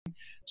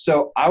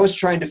So I was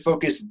trying to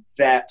focus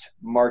that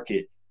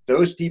market.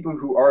 Those people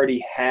who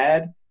already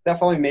had that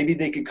following, maybe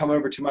they could come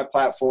over to my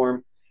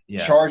platform,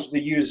 charge the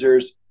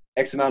users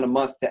X amount a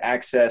month to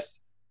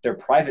access their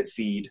private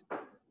feed.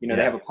 They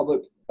have a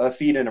public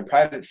feed and a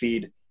private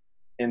feed,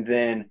 and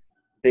then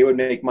they would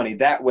make money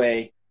that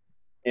way,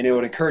 and it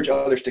would encourage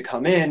others to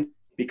come in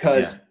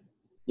because,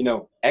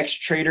 X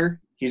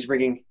trader, he's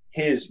bringing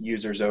his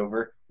users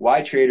over,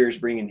 Y trader is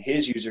bringing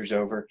his users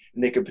over,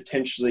 and they could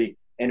potentially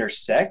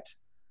intersect.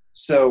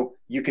 So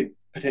you could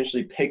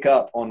potentially pick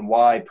up on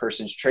Y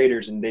person's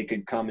traders, and they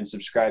could come and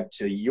subscribe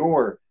to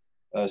your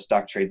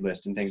stock trade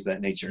list and things of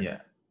that nature.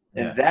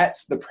 And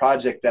that's the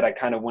project that I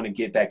kind of want to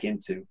get back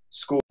into.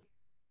 School.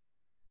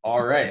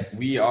 All right.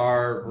 We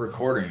are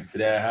recording.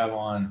 Today I have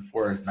on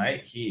Forrest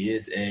Knight. He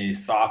is a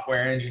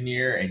software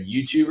engineer and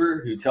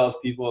YouTuber who tells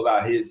people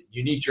about his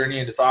unique journey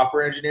into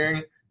software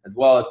engineering, as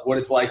well as what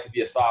it's like to be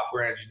a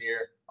software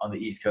engineer on the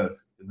East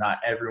Coast, because not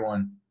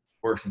everyone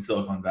works in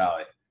Silicon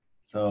Valley.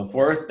 So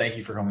Forrest, thank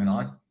you for coming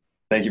on.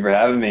 Thank you for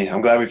having me.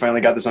 I'm glad we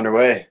finally got this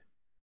underway.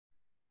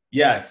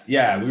 Yes.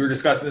 Yeah. We were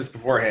discussing this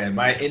beforehand.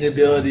 My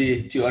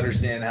inability to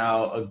understand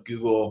how a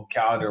Google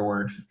Calendar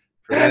works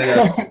prevented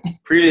us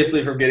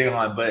previously from getting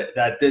on, but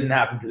that didn't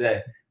happen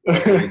today.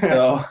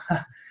 So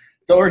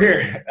we're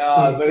here.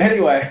 But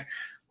anyway,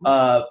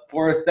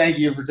 Forrest, thank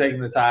you for taking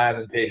the time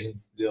and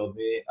patience to deal with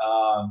me.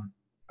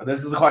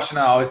 This is a question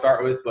I always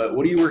start with, but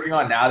what are you working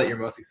on now that you're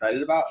most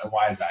excited about, and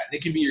why is that? And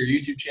it can be your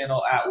YouTube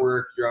channel, at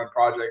work, your own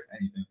projects,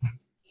 anything.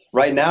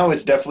 Right now,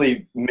 it's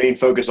definitely main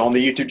focus on the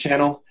YouTube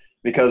channel,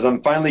 because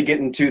I'm finally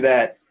getting to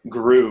that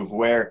groove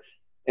where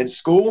in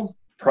school,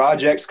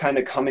 projects kind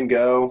of come and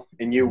go,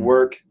 and you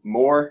work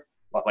more,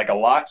 like a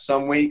lot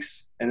some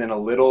weeks, and then a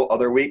little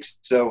other weeks.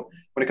 So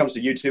when it comes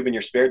to YouTube in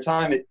your spare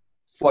time, it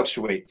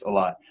fluctuates a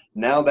lot.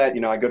 Now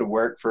that, I go to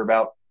work for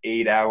about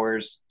 8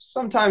 hours,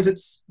 sometimes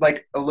it's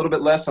like a little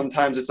bit less,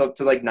 sometimes it's up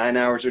to like 9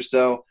 hours or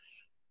so.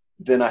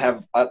 Then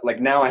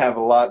now I have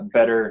a lot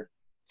better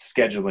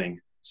scheduling.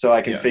 So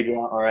I can figure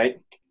out, all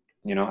right,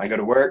 I go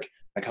to work,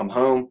 I come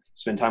home,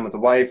 spend time with the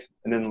wife,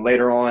 and then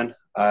later on,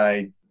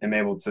 I am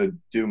able to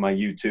do my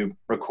YouTube,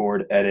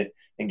 record, edit,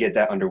 and get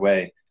that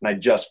underway. And I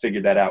just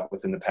figured that out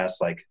within the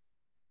past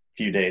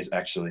few days,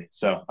 actually.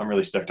 So I'm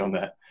really stoked on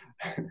that.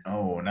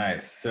 Oh,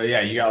 nice. So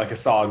yeah, you got like a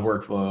solid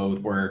workflow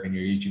with work and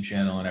your YouTube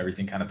channel and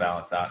everything kind of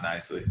balanced out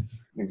nicely.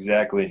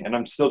 Exactly. And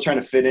I'm still trying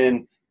to fit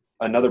in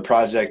another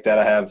project that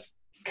I have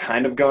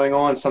kind of going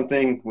on,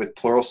 something with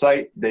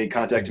Pluralsight. They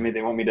contacted me.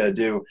 They want me to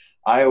do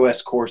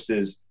iOS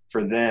courses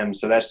for them.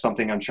 So that's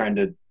something I'm trying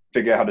to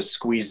figure out how to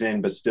squeeze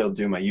in, but still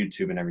do my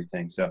YouTube and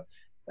everything. So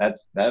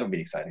that'll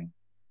be exciting.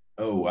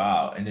 Oh,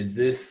 wow. And is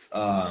this,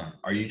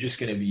 are you just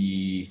going to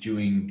be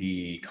doing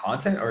the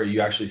content, or are you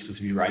actually supposed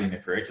to be writing the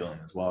curriculum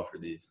as well for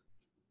these?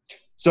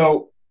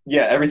 So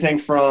yeah, everything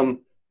from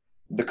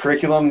the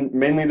curriculum,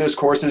 mainly those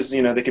courses,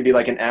 they could be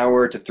like an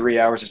hour to 3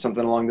 hours or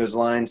something along those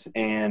lines.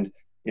 And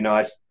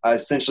I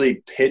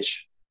essentially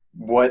pitch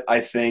what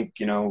I think,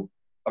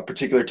 a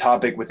particular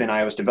topic within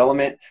iOS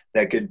development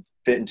that could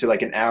fit into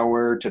like an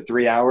hour to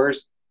 3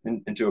 hours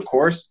into a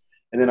course.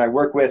 And then I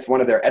work with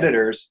one of their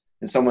editors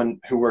and someone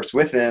who works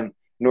with them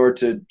in order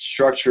to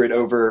structure it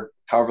over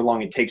however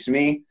long it takes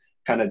me,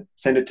 kind of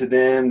send it to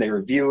them. They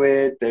review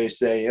it. They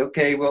say,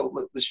 okay,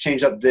 well, let's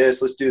change up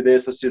this. Let's do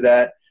this. Let's do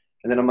that.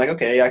 And then I'm like,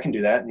 okay, I can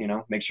do that.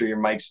 Make sure your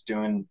mic's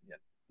doing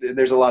 –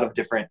 there's a lot of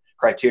different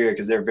criteria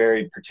because they're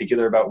very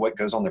particular about what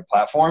goes on their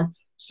platform.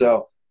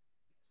 So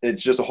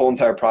it's just a whole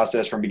entire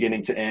process from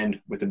beginning to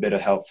end with a bit of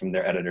help from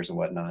their editors and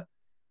whatnot.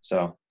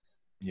 So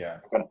yeah,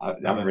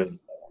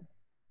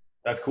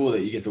 that's cool that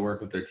you get to work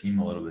with their team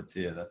a little bit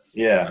too.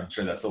 I'm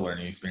sure that's a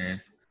learning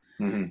experience.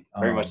 Mm-hmm.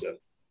 Very much so.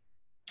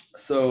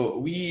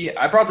 So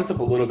I brought this up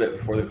a little bit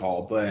before the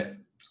call, but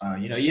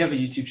you have a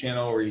YouTube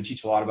channel where you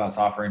teach a lot about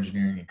software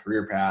engineering and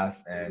career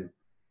paths, and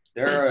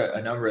there are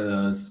a number of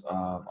those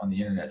on the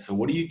internet. So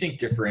what do you think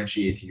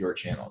differentiates your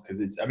channel? Because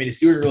it's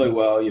doing really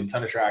well. You have a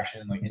ton of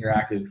traction, like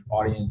interactive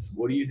audience.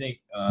 What do you think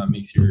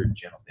makes your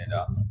channel stand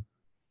out?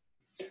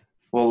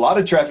 Well, a lot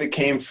of traffic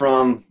came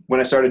from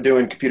when I started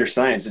doing computer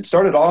science. It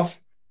started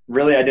off,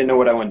 really, I didn't know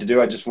what I wanted to do.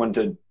 I just wanted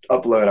to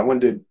upload. I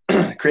wanted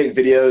to create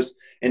videos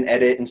and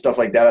edit and stuff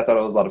like that. I thought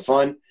it was a lot of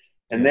fun.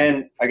 And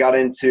then I got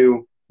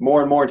into more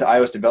and more into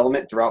iOS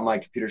development throughout my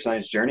computer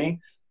science journey.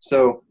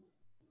 So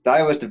the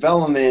iOS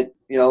development,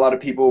 a lot of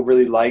people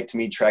really liked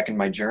me tracking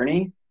my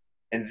journey.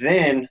 And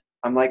then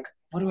I'm like,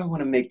 what do I want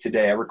to make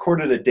today? I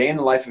recorded a day in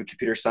the life of a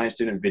computer science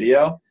student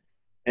video.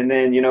 And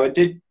then, it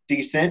did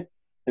decent.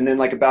 And then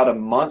like about a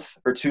month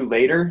or two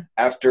later,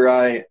 after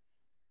I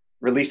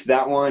released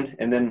that one,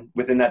 and then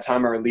within that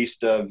time I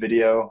released a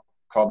video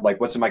called like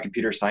What's in My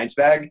Computer Science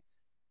Bag.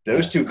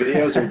 Those two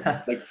videos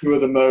are like two of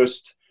the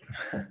most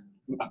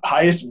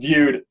highest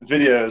viewed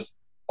videos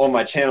on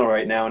my channel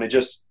right now. And it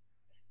just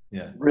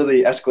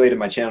really escalated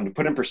my channel. To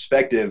put in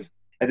perspective,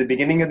 at the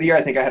beginning of the year,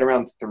 I think I had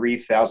around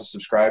 3,000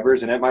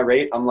 subscribers. And at my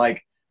rate, I'm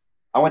like,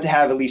 I want to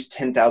have at least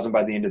 10,000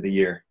 by the end of the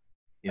year.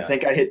 I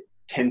think I hit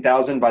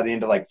 10,000 by the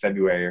end of like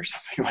February or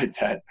something like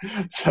that.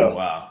 Oh, So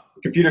wow.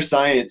 computer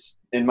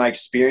science and my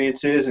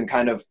experiences and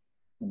kind of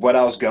what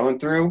I was going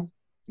through,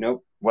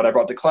 what I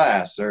brought to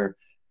class or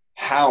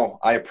how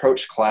I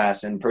approached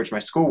class and approached my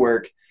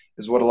schoolwork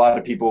is what a lot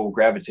of people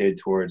gravitated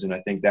towards. And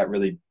I think that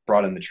really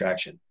brought in the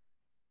traction.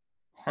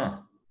 Huh.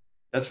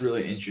 That's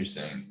really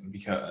interesting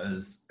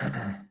because it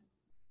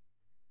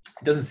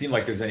doesn't seem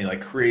like there's any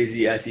like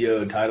crazy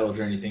SEO titles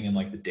or anything in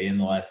like the day in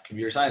the life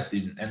computer science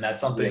student. And that's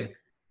something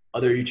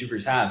other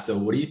YouTubers have. So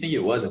what do you think it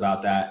was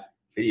about that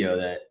video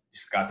that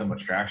just got so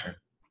much traction?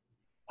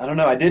 I don't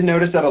know. I did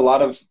notice that a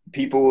lot of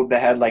people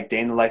that had like day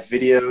in the life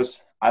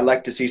videos, I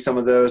like to see some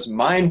of those.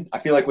 Mine, I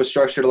feel like was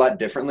structured a lot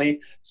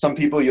differently. Some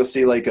people you'll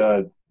see like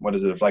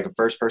like a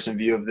first person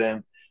view of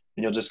them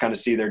and you'll just kind of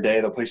see their day.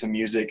 They'll play some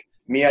music.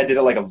 Me, I did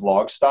it like a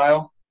vlog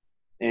style.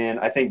 And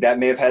I think that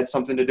may have had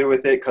something to do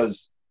with it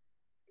because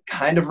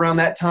kind of around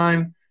that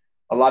time,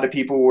 a lot of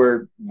people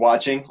were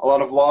watching a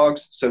lot of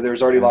vlogs. So there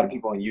was already a lot of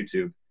people on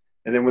YouTube.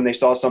 And then when they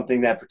saw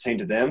something that pertained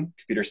to them,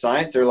 computer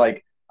science, they're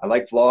like, I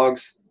like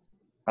vlogs.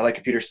 I like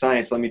computer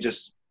science. Let me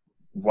just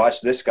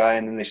watch this guy.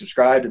 And then they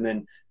subscribed. And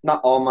then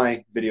not all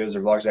my videos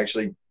are vlogs.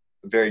 Actually,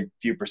 a very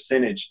few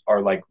percentage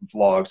are like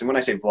vlogs. And when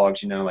I say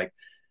vlogs, like,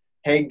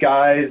 hey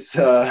guys,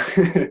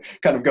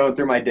 kind of going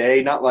through my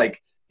day, not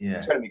like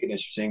trying to make it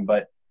interesting,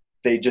 but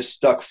they just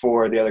stuck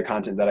for the other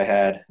content that I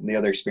had and the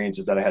other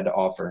experiences that I had to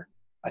offer.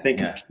 I think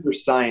computer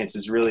science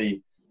is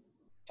really,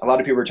 a lot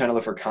of people are trying to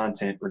look for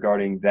content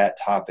regarding that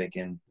topic,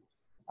 and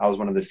I was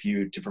one of the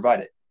few to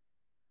provide it.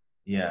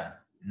 Yeah,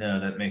 no,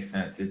 that makes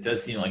sense. It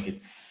does seem like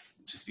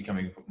it's just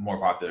becoming more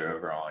popular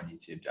overall on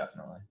YouTube,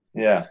 definitely.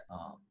 Yeah.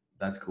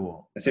 That's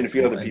cool. I've seen a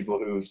few other people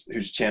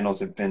whose channels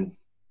have been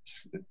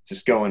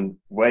just going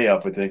way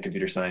up within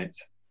computer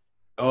science.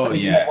 Oh,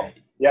 yeah.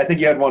 I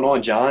think you had one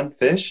on John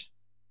Fish.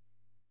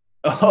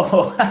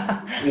 Oh,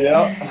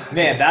 yeah,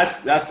 man,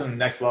 that's some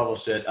next level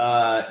shit.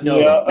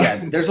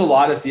 There's a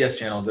lot of CS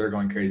channels that are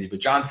going crazy, but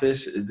John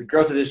Fish, the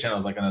growth of his channel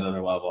is like on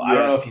another level. I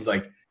don't know if he's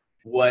like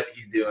what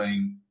he's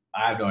doing.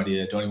 I have no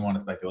idea. Don't even want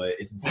to speculate.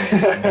 It's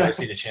insane. I've never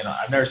seen a channel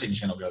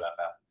go that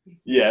fast.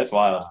 Yeah, it's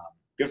wild.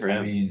 Good for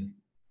him. I mean,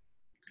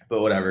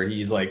 but whatever.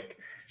 He's like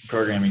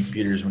programming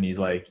computers when he's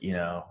like,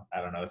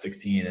 I don't know,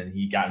 16, and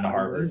he got into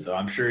Harvard. So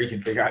I'm sure he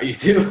can figure out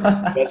YouTube.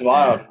 That's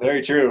wild.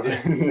 Very true.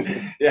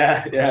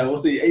 Yeah. We'll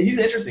see. He's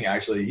interesting,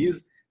 actually.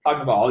 He's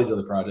talking about all these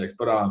other projects.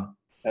 But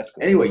that's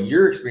cool. Anyway,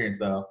 your experience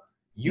though,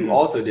 you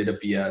also did a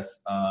BS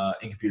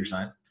in computer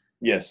science.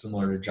 Yes.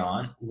 Similar to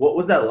John. What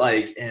was that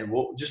like? And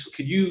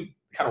could you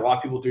kind of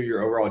walk people through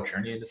your overall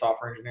journey into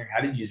software engineering?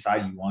 How did you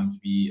decide you wanted to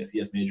be a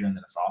CS major and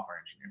then a software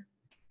engineer?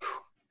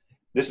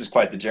 This is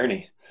quite the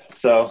journey.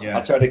 So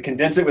I'll try to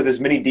condense it with as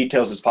many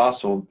details as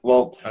possible.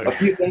 Well, a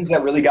few things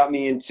that really got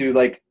me into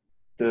like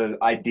the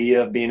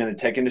idea of being in the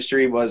tech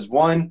industry was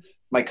one,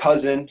 my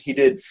cousin, he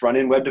did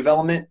front-end web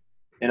development,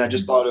 and I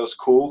just thought it was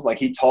cool. Like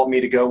he taught me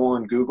to go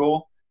on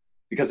Google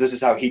because this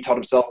is how he taught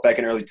himself back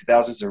in early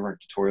 2000s. There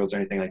weren't tutorials or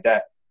anything like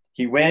that.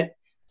 He went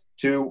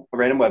to a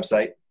random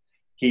website.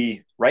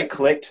 He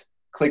right-clicked,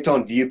 clicked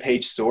on view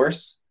page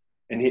source,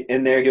 and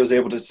in there he was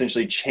able to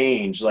essentially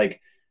change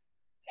like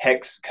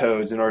hex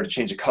codes in order to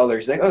change the color.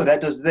 He's like, oh,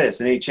 that does this.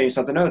 And then he changed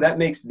something. Oh, that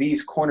makes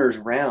these corners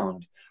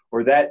round,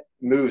 or that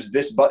moves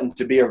this button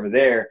to be over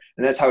there.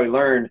 And that's how he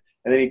learned.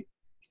 And then he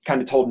kind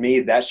of told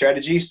me that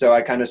strategy. So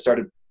I kind of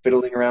started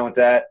fiddling around with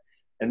that.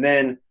 And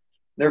then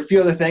there are a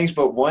few other things,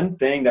 but one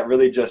thing that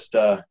really just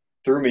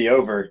threw me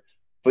over,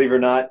 believe it or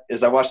not,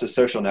 is I watched The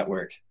Social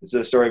Network. It's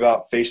a story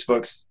about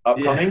Facebook's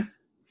upcoming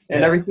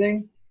and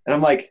everything. And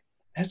I'm like,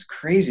 that's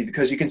crazy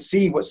because you can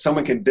see what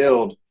someone can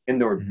build in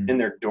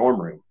their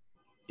dorm room.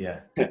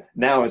 Yeah.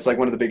 Now it's like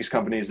one of the biggest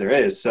companies there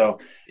is. So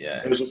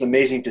it was just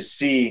amazing to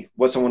see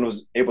what someone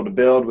was able to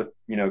build with,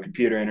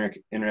 computer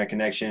internet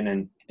connection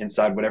and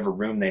inside whatever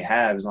room they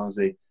have, as long as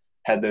they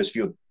had those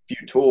few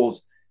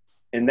tools.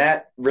 And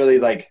that really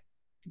like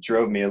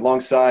drove me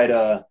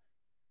alongside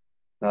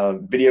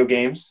video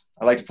games.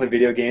 I like to play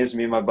video games.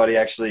 Me and my buddy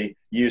actually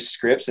used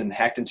scripts and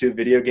hacked into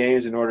video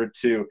games in order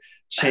to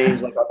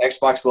change like our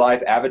Xbox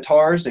Live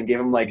avatars and give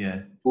them like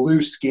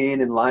blue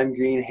skin and lime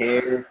green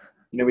hair.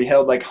 We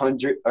held like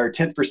 100 or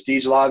 10th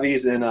prestige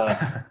lobbies in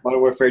Modern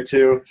Warfare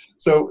 2.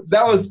 So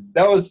that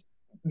was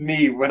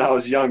me when I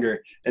was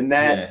younger. And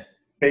that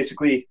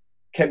basically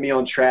kept me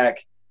on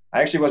track.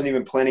 I actually wasn't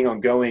even planning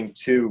on going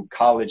to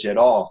college at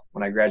all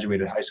when I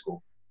graduated high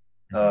school.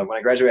 When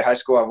I graduated high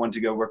school, I wanted to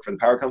go work for the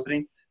power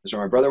company. That's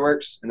where my brother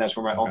works, and that's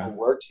where my uncle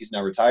worked. He's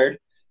now retired.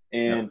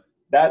 And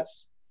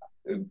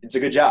it's a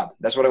good job.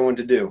 That's what I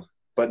wanted to do.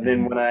 But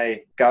then when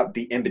I got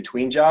the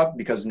in-between job,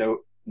 because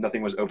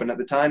nothing was open at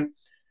the time,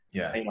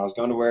 I was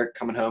going to work,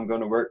 coming home,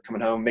 going to work,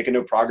 coming home, making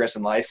no progress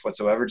in life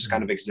whatsoever, just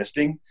kind of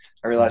existing.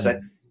 I realized I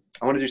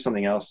want to do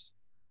something else.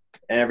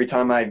 And every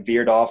time I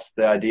veered off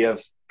the idea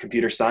of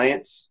computer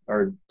science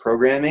or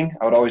programming,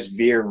 I would always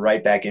veer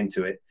right back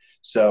into it.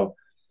 So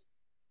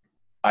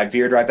I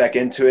veered right back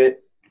into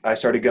it. I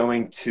started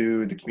going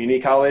to the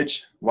community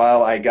college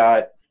while I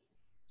got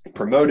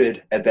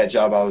promoted at that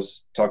job I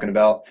was talking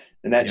about.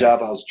 In that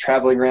job, I was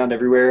traveling around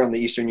everywhere on the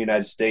eastern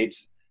United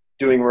States,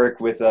 doing work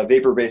with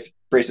vapor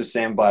abrasive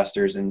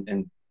sandblasters,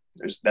 and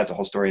that's a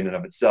whole story in and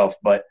of itself.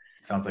 But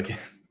sounds like it.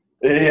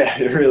 Yeah,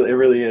 it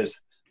really is.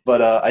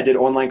 But I did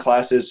online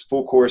classes,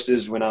 full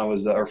courses when I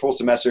was, or full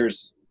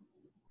semesters,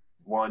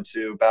 one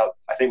to about,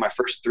 I think, my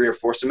first 3 or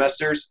 4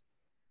 semesters.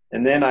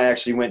 And then I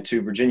actually went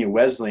to Virginia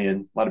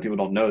Wesleyan. A lot of people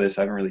don't know this.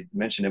 I haven't really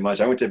mentioned it much.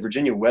 I went to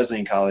Virginia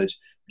Wesleyan College,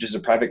 which is a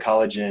private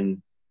college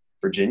in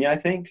Virginia, I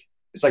think.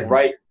 It's like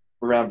right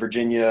around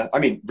Virginia. I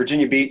mean,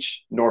 Virginia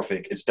Beach,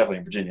 Norfolk. It's definitely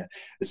in Virginia.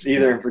 It's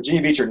either in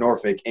Virginia Beach or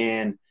Norfolk.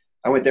 And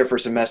I went there for a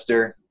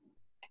semester.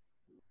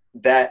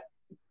 That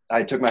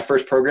I took my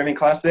first programming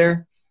class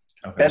there.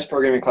 Okay. Best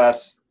programming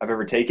class I've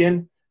ever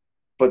taken.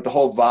 But the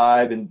whole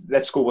vibe and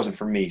that school wasn't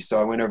for me. So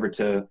I went over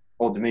to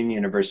Old Dominion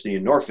University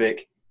in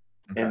Norfolk.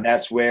 Okay. And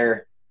that's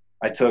where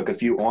I took a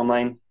few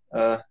online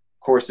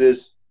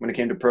courses when it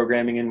came to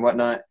programming and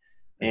whatnot,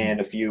 and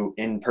a few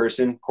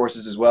in-person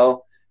courses as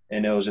well.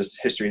 And it was just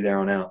history there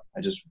on out.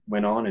 I just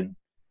went on and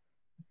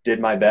did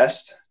my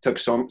best, took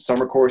some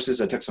summer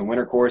courses. I took some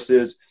winter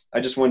courses.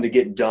 I just wanted to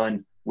get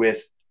done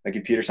with a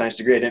computer science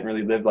degree. I didn't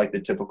really live like the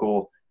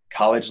typical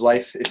college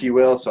life, if you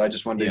will. So I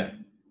just wanted to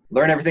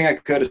learn everything I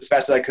could as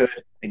fast as I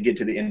could and get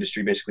to the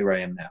industry basically where I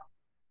am now.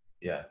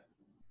 Yeah.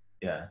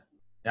 Yeah.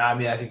 Yeah, I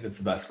mean, I think that's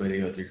the best way to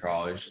go through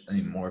college. I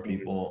think more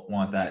people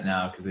want that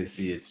now because they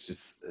see it's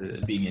just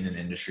being in an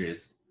industry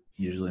is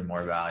usually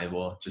more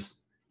valuable.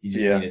 You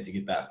just need it to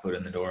get that foot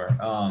in the door.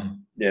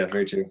 Yeah,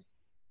 very true.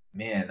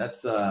 Man,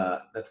 that's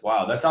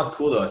wild. That sounds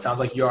cool though. It sounds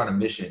like you're on a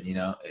mission, you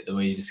know, the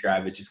way you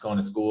describe it, just going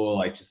to school,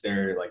 like just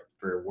there, like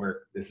for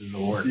work. This is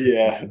the work.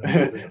 Yeah.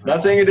 This is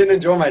not saying I didn't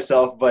enjoy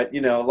myself, but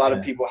you know, a lot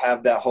of people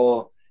have that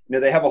whole, you know,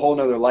 they have a whole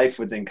nother life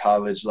within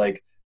college,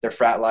 like their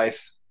frat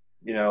life.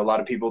 You know, a lot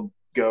of people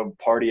go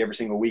party every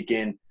single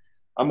weekend.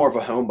 I'm more of a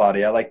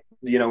homebody. I like,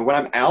 you know, when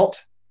I'm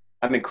out,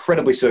 I'm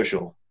incredibly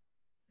social,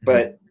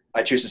 but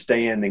I choose to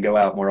stay in than go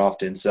out more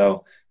often.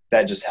 So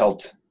that just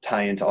helped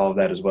tie into all of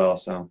that as well.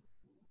 So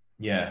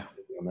yeah,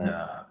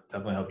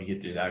 definitely help you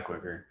get through that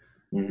quicker.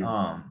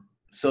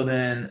 So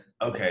then,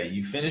 okay,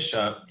 you finish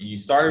up, you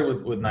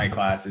started with night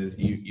classes,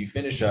 you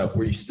finish up,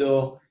 were you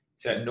still,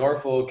 so at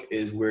Norfolk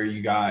is where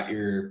you got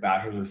your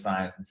bachelor's of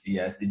science in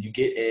CS. Did you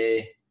get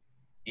a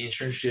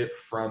internship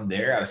from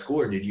there out of school,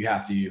 or did you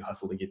have to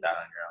hustle to get that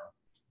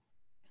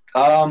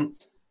on your own?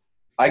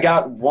 I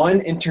got one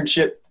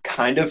internship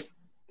kind of,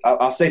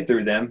 I'll say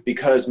through them,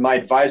 because my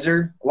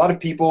advisor, a lot of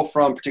people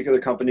from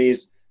particular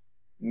companies,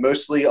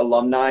 mostly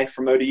alumni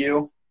from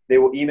ODU, they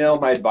will email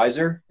my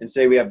advisor and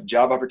say, we have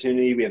job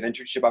opportunity, we have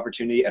internship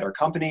opportunity at our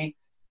company,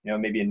 you know,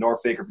 maybe in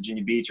Norfolk or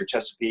Virginia Beach or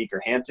Chesapeake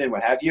or Hampton,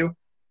 what have you.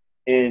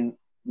 And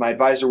my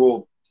advisor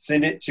will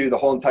send it to the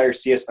whole entire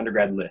CS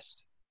undergrad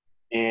list.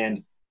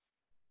 And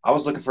I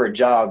was looking for a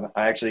job.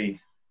 I think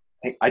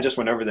I just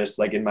went over this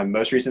like in my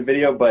most recent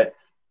video, but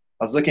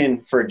I was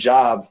looking for a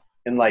job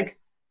in like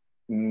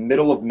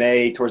middle of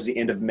May towards the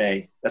end of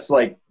May. That's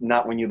like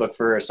not when you look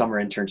for a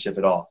summer internship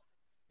at all.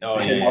 Oh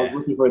yeah. I was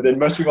looking for it. Then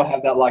most people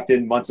have that locked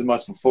in months and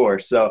months before.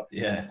 So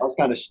yeah, I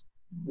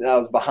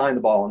was behind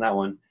the ball on that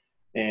one.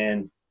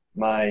 And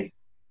my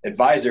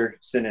advisor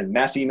sent a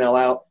mass email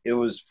out. It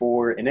was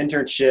for an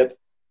internship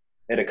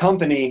at a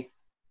company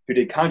who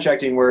did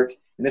contracting work,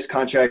 and this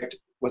contract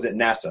was at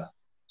NASA.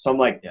 So I'm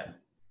like,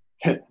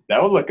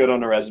 that would look good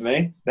on a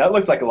resume. That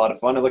looks like a lot of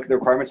fun. I look at the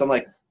requirements. I'm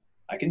like,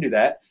 I can do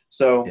that.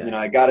 So, you know,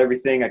 I got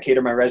everything. I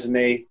catered my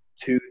resume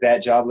to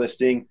that job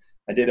listing.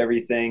 I did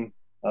everything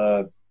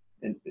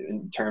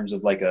in terms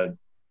of like a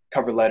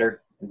cover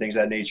letter and things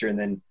of that nature. And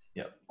then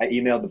I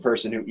emailed the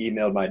person who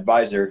emailed my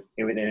advisor,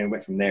 and it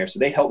went from there. So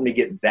they helped me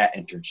get that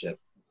internship.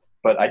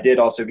 But I did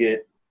also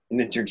get an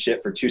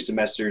internship for 2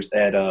 semesters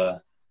at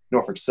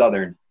Norfolk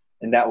Southern,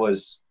 and that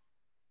was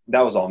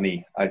all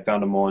me. I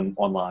found them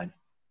online.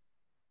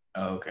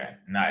 Okay,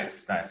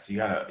 nice.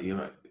 You have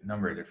a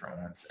number of different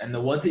ones, and the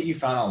ones that you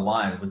found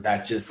online, was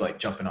that just like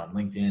jumping on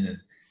LinkedIn and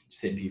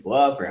just hitting people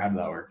up, or how did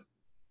that work?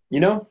 You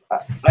know,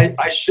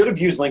 I should have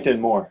used LinkedIn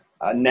more.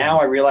 Now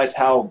I realize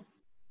how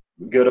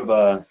good of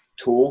a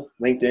tool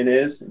LinkedIn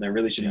is, and I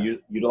really should have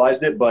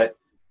utilized it. But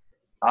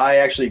I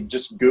actually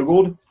just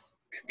Googled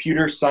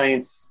computer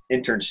science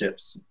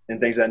internships and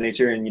things of that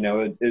nature, and you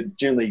know, it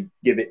generally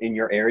give it in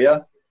your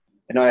area.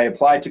 And I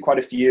applied to quite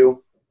a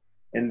few,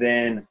 and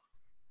then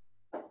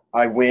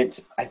I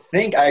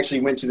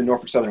actually went to the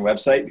Norfolk Southern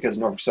website, because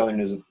Norfolk Southern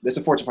it's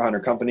a Fortune 500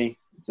 company.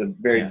 It's a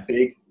very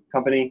big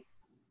company.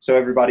 So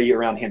everybody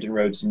around Hampton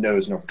Roads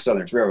knows Norfolk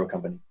Southern. It's a railroad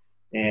company.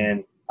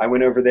 And I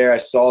went over there. I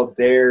saw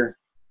they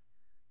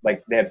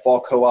had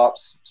fall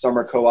co-ops,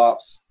 summer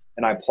co-ops,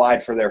 and I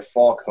applied for their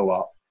fall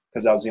co-op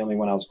because that was the only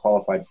one I was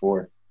qualified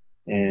for.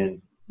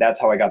 And that's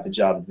how I got the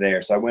job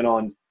there. So I went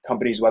on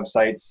companies'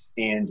 websites,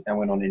 and I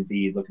went on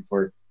Indeed looking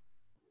for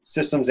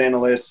systems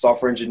analyst,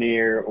 software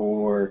engineer,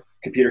 or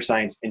computer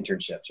science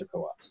internships or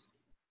co-ops.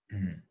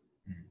 Mm-hmm.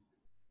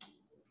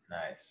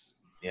 Nice.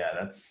 Yeah,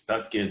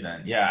 that's good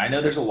then. Yeah, I know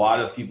there's a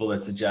lot of people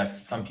that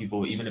suggest some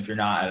people, even if you're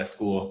not at a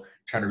school,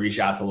 trying to reach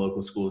out to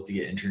local schools to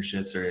get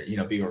internships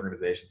or big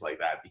organizations like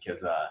that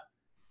because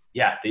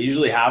yeah, they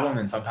usually have them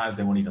and sometimes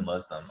they won't even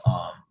list them.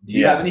 Do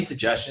you have Yeah. any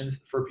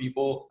suggestions for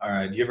people?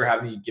 Do you ever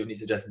give any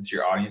suggestions to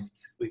your audience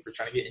specifically for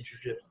trying to get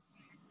internships?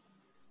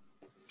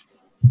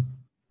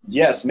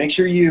 Yes. Make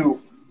sure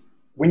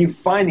when you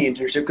find the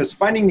internship, because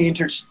finding the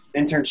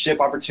internship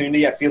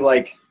opportunity, I feel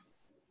like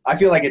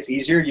it's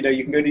easier.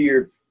 You can go to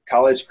your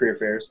college career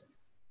fairs,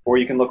 or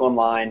you can look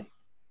online.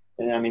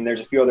 And I mean, there's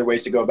a few other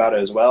ways to go about it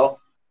as well.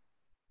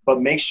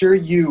 But make sure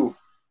you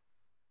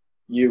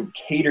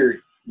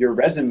cater your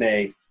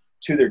resume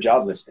to their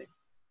job listing,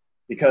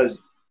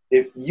 because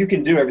if you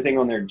can do everything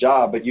on their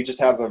job, but you just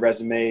have a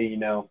resume,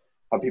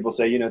 how people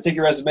say, take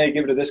your resume,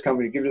 give it to this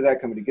company, give it to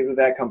that company, give it to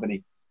that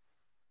company.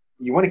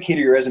 You want to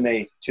cater your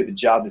resume to the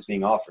job that's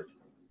being offered.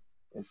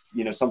 If,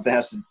 something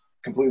has to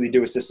completely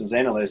do with systems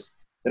analyst,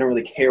 they don't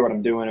really care what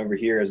I'm doing over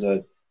here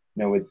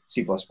with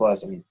C++.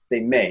 I mean, they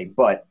may,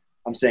 but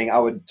I'm saying I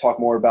would talk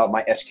more about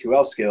my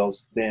SQL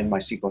skills than my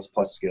C++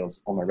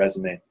 skills on my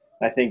resume. And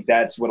I think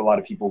that's what a lot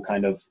of people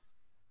kind of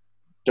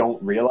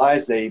don't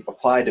realize. They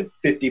apply to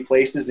 50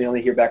 places. They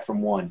only hear back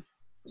from one.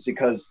 It's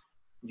because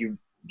you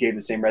gave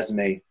the same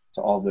resume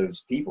to all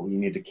those people. You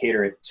need to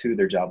cater it to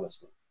their job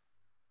listing.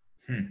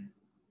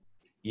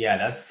 Yeah,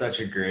 that's such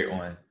a great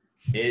one.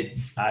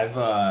 I've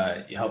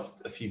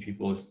helped a few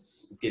people with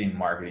getting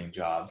marketing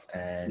jobs,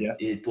 and Yeah.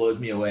 it blows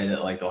me away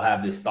that like they'll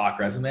have this stock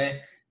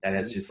resume that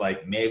has just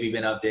like maybe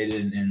been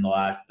updated in the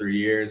last 3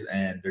 years,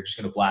 and they're just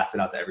going to blast it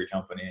out to every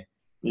company.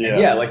 And Yeah.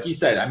 yeah, like you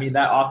said, I mean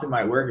that often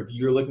might work if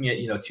you're looking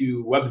at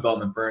two web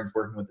development firms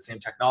working with the same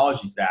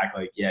technology stack.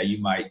 Like yeah,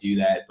 you might do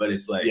that, but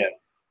it's like Yeah.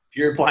 if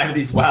you're applying to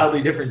these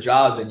wildly different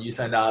jobs and you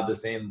send out the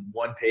same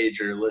one page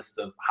or list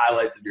of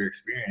highlights of your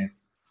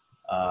experience.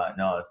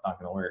 No, that's not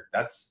going to work.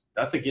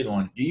 That's a good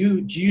one. Do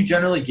you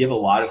generally give a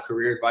lot of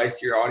career advice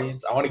to your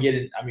audience? I want to get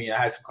in. I mean,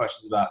 I have some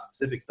questions about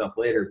specific stuff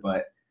later,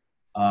 but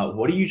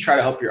what do you try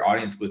to help your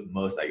audience with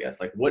most? I guess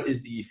like what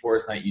is the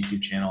Forest Knight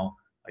YouTube channel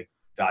like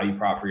value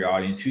prop for your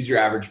audience? Who's your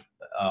average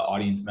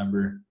audience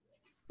member?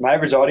 My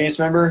average audience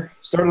member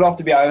started off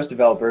to be iOS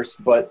developers,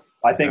 but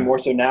I think more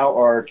so now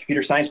are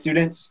computer science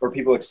students or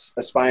people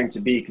aspiring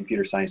to be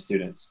computer science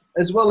students,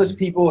 as well as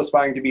people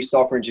aspiring to be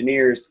software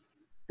engineers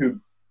who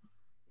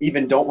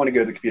even don't want to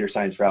go the computer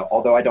science route.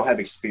 Although I don't have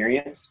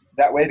experience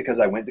that way because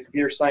I went the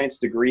computer science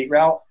degree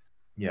route.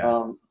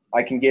 Yeah.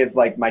 I can give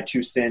like my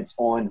 2 cents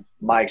on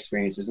my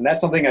experiences. And that's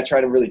something I try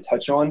to really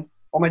touch on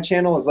my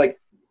channel is like,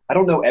 I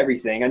don't know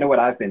everything. I know what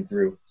I've been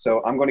through.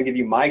 So I'm going to give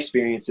you my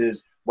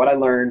experiences, what I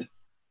learned,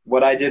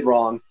 what I did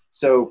wrong.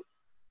 So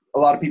a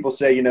lot of people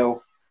say,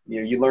 you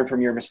learn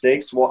from your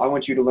mistakes. Well, I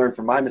want you to learn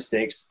from my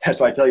mistakes. That's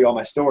why I tell you all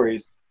my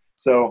stories.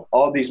 So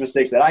all of these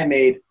mistakes that I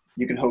made,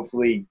 you can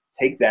hopefully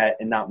take that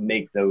and not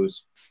make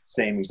those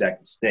same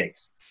exact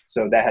mistakes.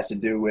 So that has to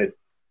do with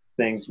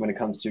things when it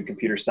comes to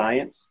computer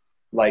science,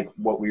 like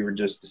what we were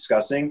just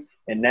discussing.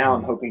 And now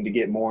I'm hoping to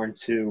get more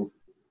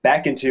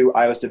back into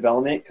iOS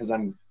development because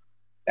I'm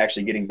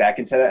actually getting back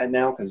into that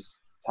now because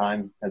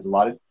time has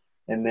allotted.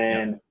 And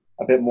then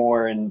a bit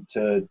more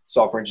into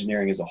software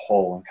engineering as a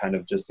whole and kind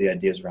of just the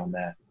ideas around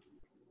that.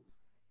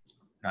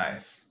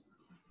 Nice.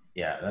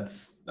 Yeah,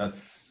 that's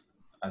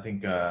I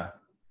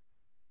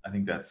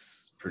think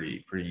that's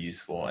pretty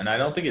useful. And I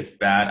don't think it's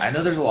bad. I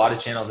know there's a lot of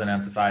channels that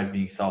emphasize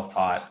being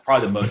self-taught,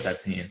 probably the most I've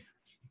seen.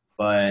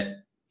 But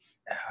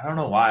I don't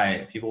know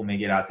why people make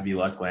it out to be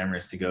less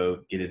glamorous to go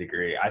get a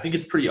degree. I think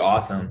it's pretty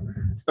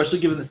awesome, especially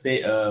given the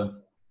state of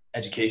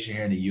education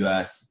here in the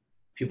US.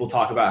 People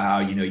talk about how,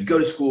 you go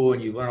to school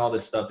and you learn all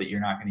this stuff that you're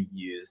not going to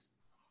use.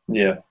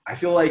 Yeah. I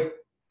feel like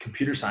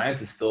computer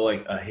science is still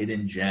like a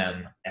hidden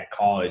gem at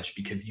college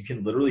because you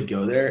can literally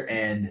go there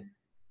and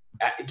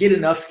get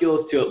enough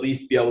skills to at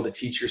least be able to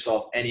teach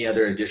yourself any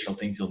other additional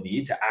things you'll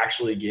need to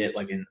actually get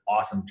like an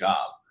awesome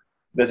job.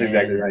 That's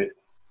exactly right.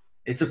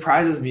 It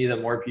surprises me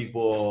that more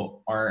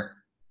people aren't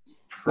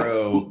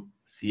pro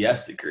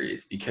CS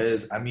degrees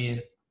because I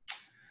mean,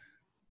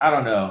 I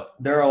don't know.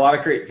 There are a lot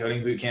of great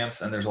coding boot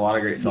camps and there's a lot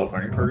of great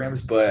self-learning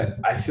programs, but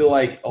I feel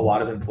like a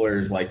lot of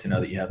employers like to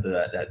know that you have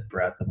that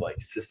breadth of like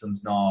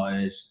systems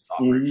knowledge,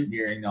 software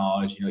engineering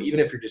knowledge, even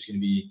if you're just going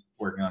to be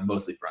working on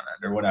mostly front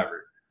end or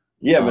whatever.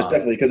 Yeah, most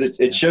definitely, because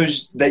it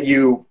shows that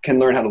you can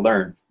learn how to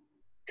learn.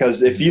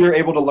 Because if you're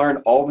able to learn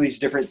all these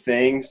different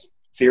things,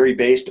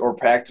 theory-based or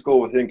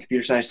practical within a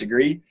computer science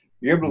degree,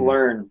 you're able to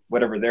learn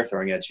whatever they're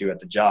throwing at you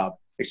at the job,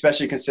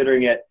 especially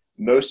considering at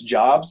most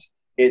jobs,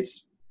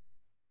 it's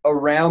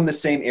around the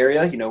same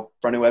area,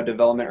 front-end web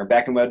development or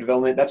back-end web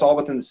development. That's all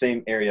within the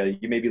same area.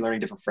 You may be learning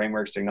different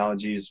frameworks,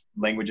 technologies,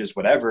 languages,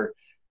 whatever,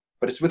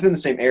 but it's within the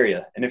same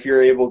area. And if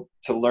you're able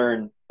to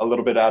learn a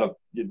little bit out of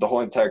the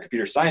whole entire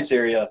computer science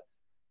area,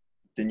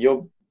 then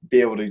you'll be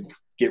able to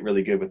get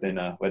really good within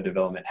web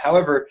development.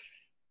 However,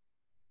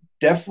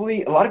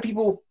 definitely what a lot of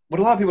people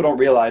don't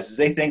realize is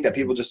they think that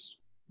people just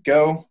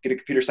go get a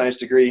computer science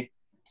degree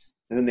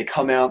and then they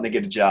come out and they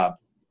get a job.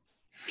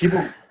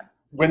 People,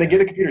 when they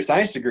get a computer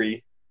science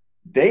degree,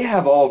 they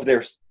have all of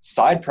their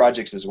side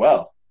projects as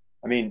well.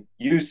 I mean,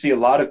 you see a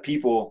lot of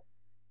people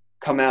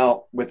come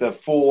out with a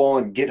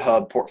full-on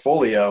GitHub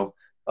portfolio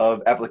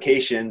of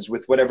applications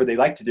with whatever they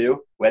like to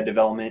do, web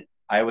development,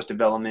 iOS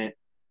development,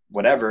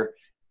 whatever,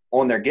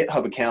 on their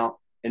GitHub account,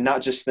 and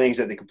not just things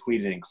that they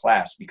completed in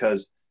class,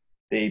 because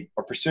they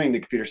are pursuing the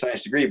computer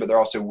science degree, but they're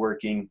also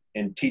working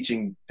and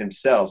teaching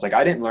themselves. Like,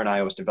 I didn't learn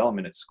iOS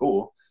development at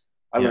school.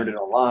 I learned it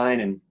online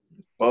and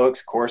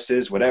books,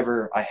 courses,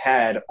 whatever I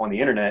had on the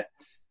internet.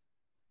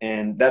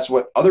 And that's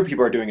what other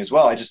people are doing as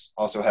well. I just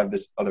also have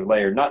this other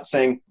layer, not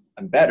saying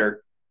I'm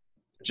better,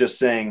 just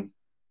saying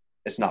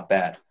it's not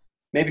bad.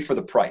 Maybe for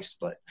the price,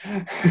 but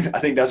I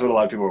think that's what a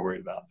lot of people are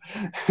worried about.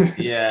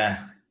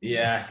 Yeah,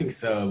 I think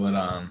so. But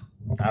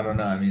I don't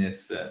know. I mean,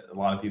 it's a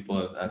lot of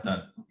people have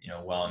done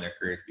well in their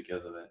careers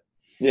because of it.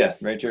 Yeah,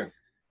 very true.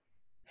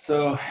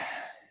 So,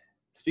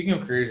 speaking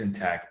of careers in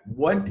tech,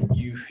 what do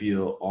you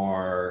feel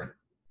are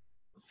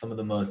some of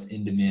the most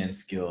in-demand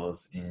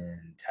skills in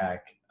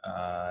tech?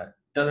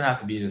 Doesn't have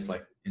to be just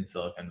like in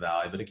Silicon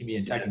Valley, but it can be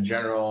in tech in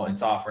general, in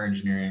software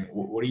engineering.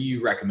 What do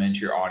you recommend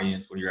to your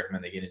audience? What do you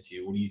recommend they get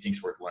into? What do you think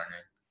is worth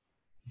learning?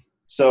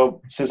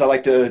 So since I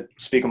like to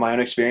speak on my own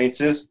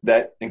experiences,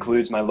 that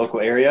includes my local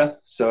area.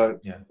 So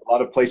a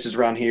lot of places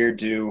around here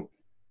do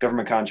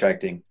government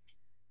contracting.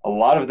 A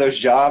lot of those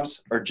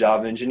jobs are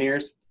Java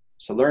engineers.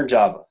 So learn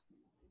Java.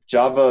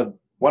 Java,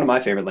 one of my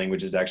favorite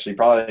languages, actually,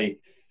 probably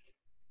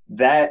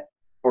that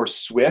or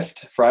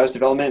Swift for iOS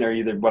development are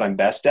either what I'm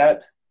best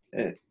at.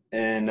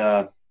 And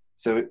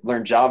so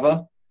learn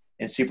Java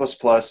and C++,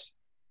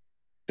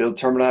 build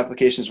terminal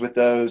applications with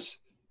those.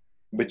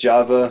 With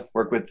Java,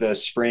 work with the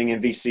Spring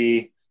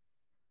MVC.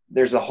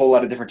 There's a whole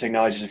lot of different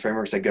technologies and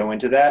frameworks that go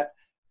into that.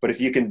 But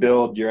if you can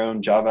build your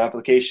own Java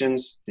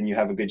applications, then you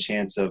have a good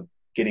chance of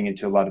getting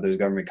into a lot of those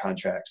government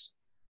contracts.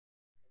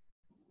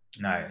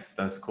 Nice.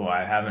 That's cool.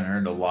 I haven't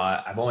heard a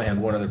lot. I've only had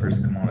one other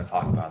person come on and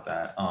talk about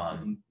that.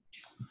 It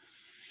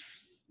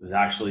was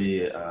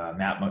actually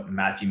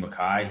Matthew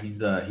Mackay.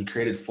 He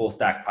created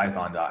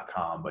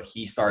fullstackpython.com, but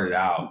he started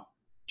out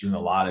doing a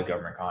lot of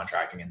government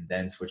contracting and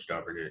then switched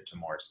over to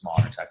more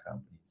smaller tech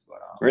companies. But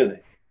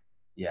really?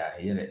 Yeah,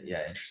 he had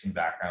interesting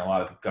background, a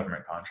lot of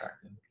government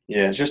contracting.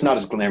 Yeah, it's just not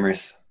as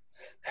glamorous.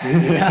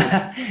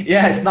 Yeah,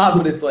 it's not,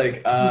 but it's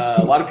like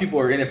a lot of people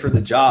are in it for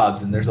the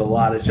jobs, and there's a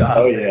lot of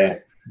jobs. Oh yeah,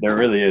 there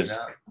really is.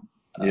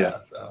 Yeah.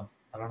 So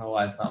I don't know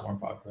why it's not more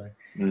popular.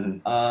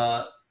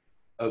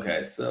 Mm-hmm.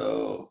 Okay,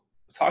 so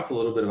talk a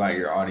little bit about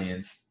your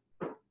audience.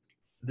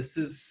 This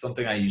is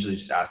something I usually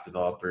just ask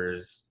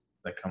developers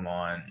that come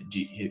on.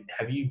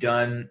 Have you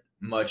done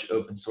much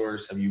open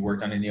source? Have you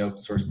worked on any open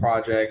source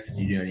projects?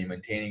 Do you do any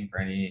maintaining for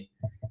any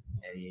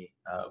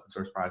open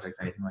source projects,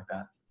 anything like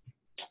that?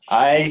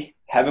 I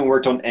haven't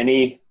worked on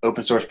any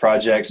open source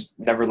projects,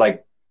 never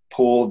like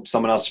pulled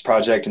someone else's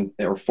project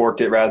or forked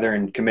it rather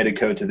and committed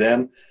code to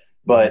them.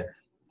 But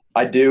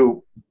I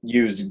do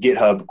use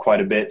GitHub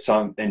quite a bit,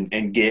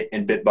 and Git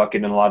and Bitbucket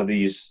and a lot of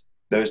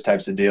those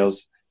types of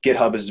deals.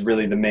 GitHub is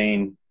really the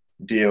main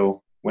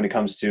deal when it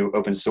comes to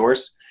open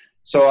source.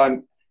 So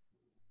I'm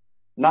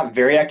not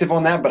very active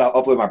on that, but I'll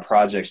upload my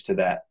projects to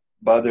that.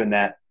 But other than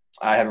that,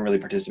 I haven't really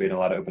participated in a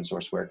lot of open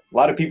source work. A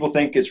lot of people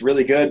think it's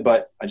really good,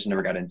 but I just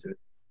never got into it.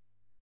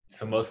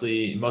 So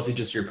mostly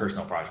just your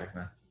personal projects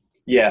now?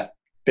 Yeah,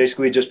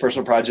 basically just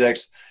personal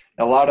projects.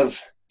 A lot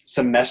of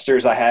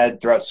semesters I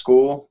had throughout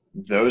school,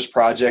 those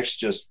projects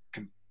just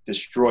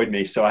destroyed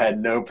me. So I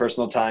had no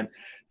personal time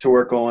to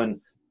work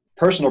on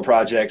personal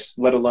projects,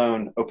 let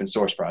alone open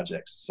source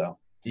projects. So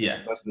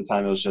yeah, most of the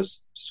time it was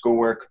just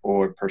schoolwork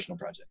or personal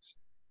projects.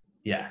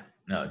 Yeah,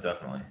 no,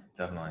 definitely.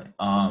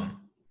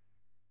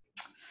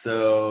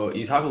 So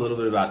you talk a little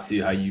bit about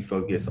too how you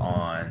focus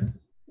on,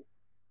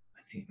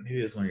 I think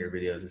maybe it was one of your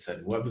videos that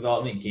said web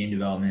development, game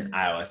development,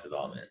 iOS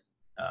development,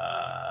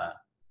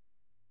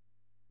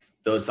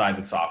 those sides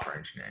of software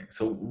engineering.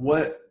 So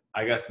what,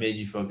 I guess, made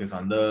you focus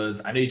on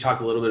those? I know you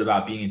talked a little bit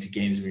about being into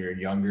games when you were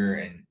younger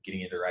and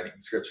getting into writing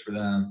scripts for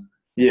them.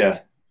 Yeah.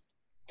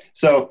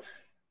 So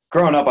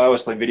growing up, I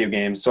always played video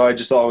games. So I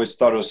just always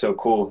thought it was so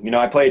cool.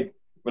 I played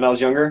when I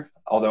was younger,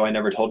 although I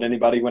never told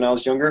anybody when I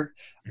was younger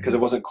because it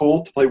wasn't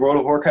cool to play World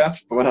of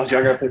Warcraft. But when I was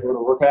younger, I played World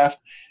of Warcraft,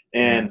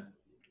 and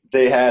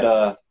they had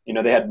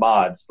they had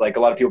mods. Like a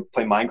lot of people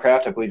play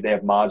Minecraft. I believe they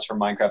have mods for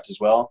Minecraft as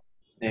well.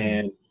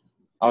 And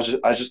I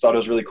just thought it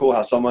was really cool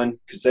how someone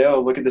could say,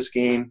 "Oh, look at this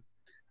game.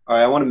 All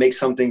right, I want to make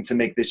something to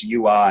make this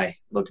UI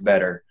look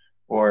better,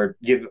 or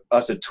give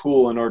us a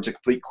tool in order to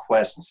complete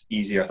quests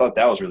easier." I thought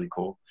that was really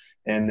cool.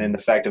 And then the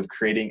fact of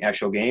creating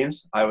actual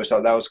games, I always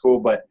thought that was cool.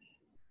 But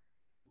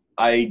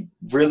I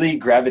really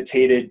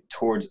gravitated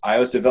towards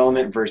iOS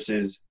development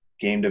versus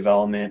game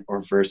development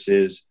or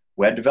versus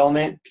web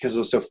development because it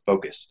was so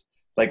focused.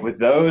 Like with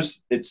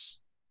those,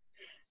 it's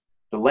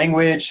the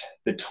language,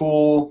 the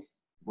tool,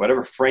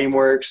 whatever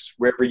frameworks,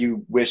 wherever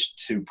you wish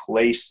to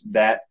place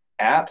that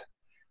app,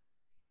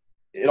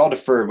 it all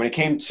deferred. When it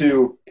came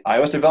to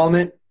iOS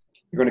development,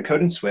 you're going to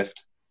code in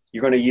Swift.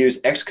 You're going to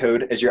use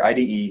Xcode as your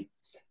IDE,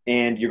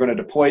 and you're going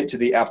to deploy it to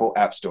the Apple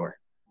App Store.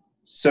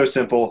 so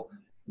simple.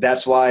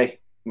 That's why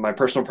my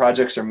personal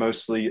projects are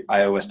mostly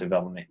iOS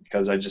development,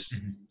 because I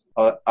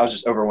was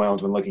just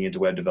overwhelmed when looking into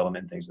web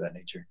development and things of that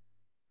nature.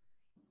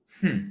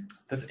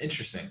 That's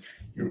interesting.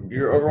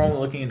 You're overall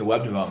looking into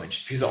web development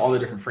just because of all the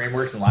different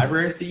frameworks and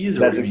libraries to use,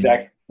 or what do you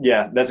mean?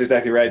 Yeah, that's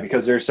exactly right.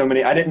 Because there's so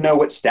many. I didn't know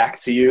what stack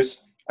to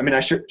use. I mean,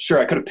 I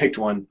could have picked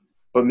one,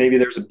 but maybe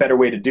there's a better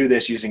way to do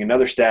this using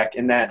another stack.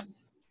 And that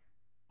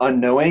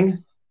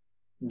unknowing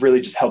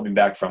really just held me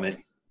back from it.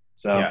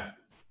 So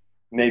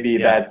maybe a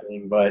bad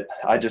thing, but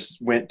I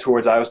just went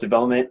towards iOS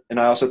development. And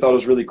I also thought it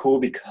was really cool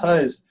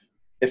because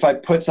if I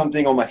put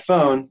something on my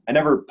phone, I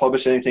never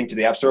published anything to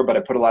the App Store, but I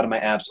put a lot of my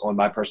apps on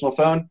my personal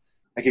phone.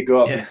 I could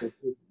go up and say,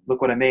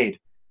 look what I made.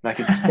 And I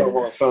could show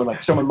on my phone,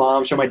 like show my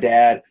mom, show my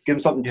dad, give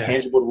them something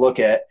tangible to look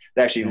at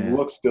that actually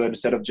looks good,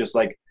 instead of just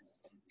like,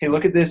 hey,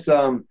 look at this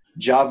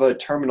Java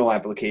terminal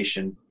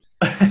application.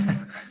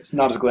 It's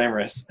not as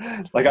glamorous.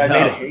 Like I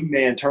made a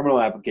Hangman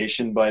terminal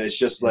application, but it's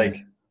just like,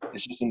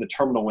 it's just in the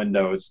terminal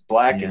window. It's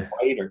black and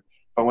white, or if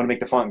I want to make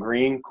the font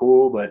green,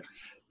 cool. But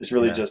it's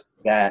really just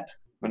that.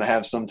 When I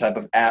have some type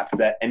of app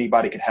that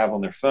anybody could have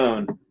on their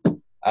phone,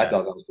 I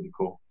thought that was pretty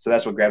cool. So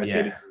that's what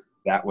gravitated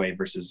that way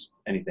versus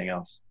anything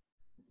else.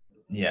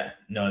 Yeah,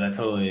 no, that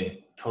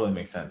totally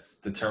makes sense.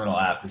 The terminal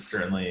app is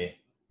certainly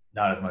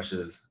not as much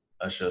as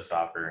a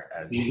showstopper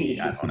as the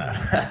iPhone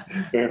app.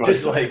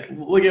 Just like,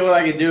 look at what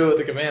I can do with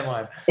the command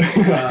line.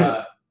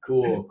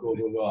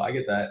 Cool. I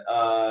get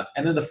that.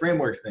 And then the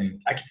frameworks thing,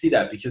 I can see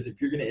that, because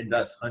if you're going to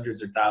invest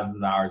hundreds or thousands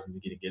of hours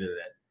into getting good at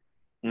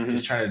it,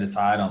 just trying to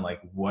decide on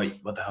like what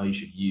the hell you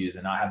should use,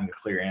 and not having a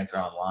clear answer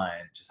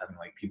online, just having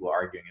like people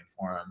arguing in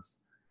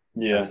forums.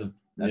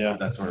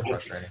 That's sort of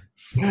frustrating.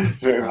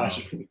 Very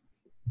much.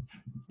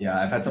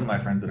 I've had some of my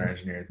friends that are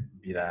engineers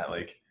be that.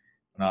 Like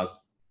when I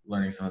was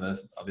learning some of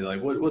this, I'll be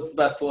like, what's the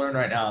best to learn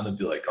right now? And they'll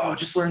be like, oh,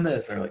 just learn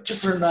this, or like,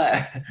 just learn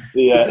that.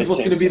 This is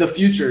what's going to be the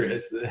future.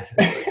 It's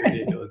like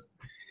ridiculous.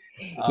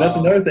 That's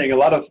another thing. A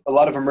lot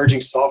of emerging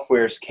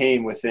softwares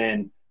came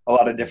within a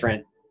lot of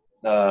different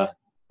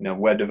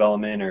web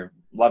development, or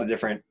a lot of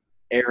different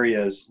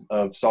areas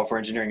of software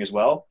engineering as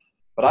well.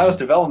 But iOS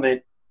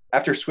development,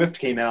 after Swift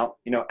came out,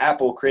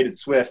 Apple created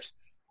Swift,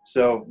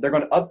 so they're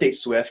going to update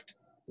Swift.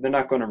 They're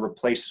not going to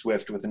replace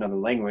Swift with another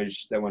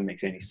language. That wouldn't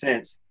make any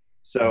sense.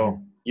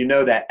 So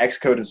that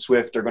Xcode and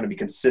Swift are going to be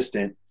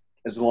consistent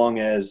as long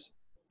as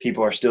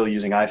people are still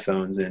using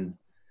iPhones. And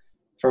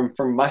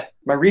from my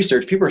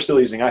research, people are still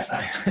using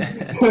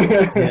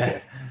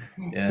iPhones.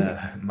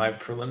 Yeah, my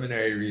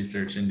preliminary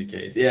research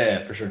indicates.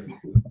 Yeah, for sure.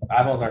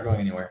 iPhones aren't going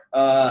anywhere.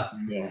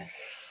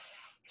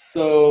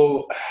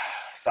 So,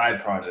 side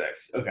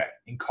projects. Okay.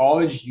 In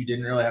college, you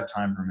didn't really have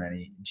time for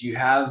many. Do you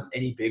have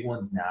any big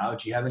ones now?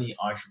 Do you have any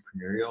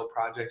entrepreneurial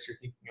projects you're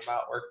thinking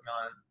about working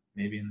on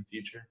maybe in the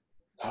future?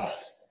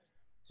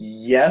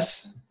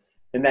 Yes.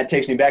 And that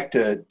takes me back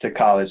to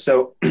college.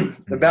 So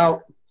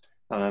about,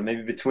 I don't know,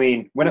 maybe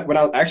between when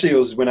I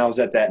was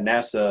at that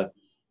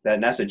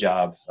NASA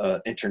job,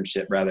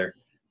 internship rather.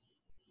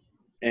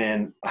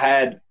 And I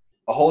had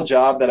a whole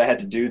job that I had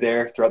to do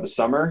there throughout the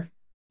summer.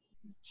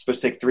 It's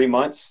supposed to take 3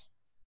 months.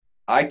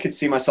 I could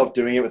see myself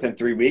doing it within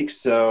 3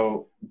 weeks.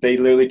 So they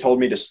literally told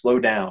me to slow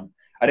down.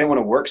 I didn't want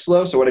to work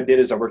slow. So what I did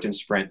is I worked in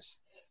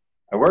sprints.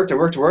 I worked.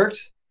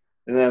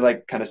 And then I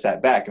kind of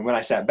sat back. And when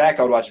I sat back,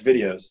 I would watch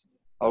videos.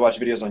 I would watch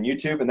videos on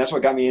YouTube. And that's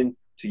what got me into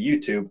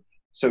YouTube.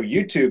 So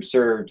YouTube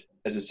served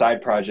as a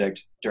side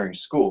project during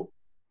school.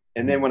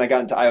 And then when I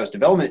got into iOS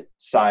development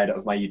side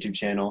of my YouTube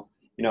channel,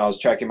 I was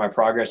tracking my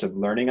progress of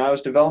learning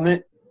iOS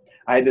development.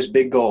 I had this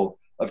big goal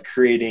of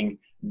creating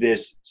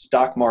this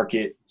stock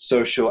market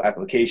social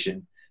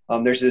application.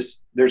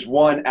 There's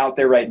one out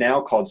there right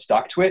now called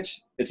StockTwitch.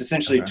 It's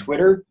essentially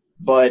Twitter,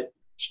 but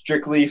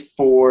strictly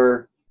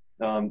for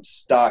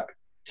stock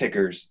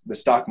tickers, the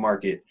stock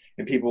market.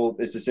 And people,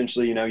 it's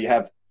essentially, you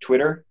have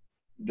Twitter,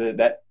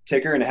 that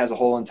ticker, and it has a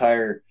whole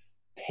entire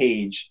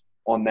page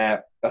on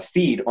that, a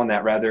feed on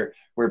that rather,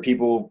 where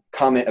people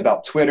comment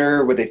about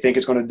Twitter, what they think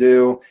it's going to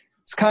do.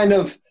 It's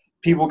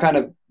people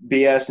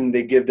BS and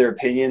they give their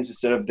opinions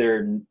instead of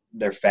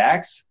their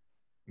facts.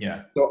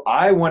 Yeah. So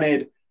I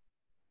wanted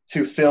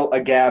to fill a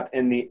gap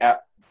in the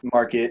app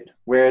market,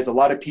 whereas a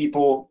lot of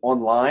people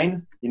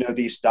online,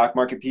 these stock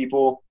market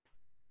people,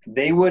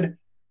 they would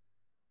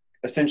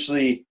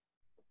essentially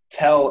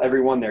tell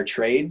everyone their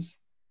trades.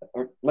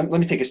 Or let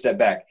me take a step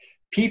back.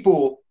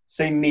 People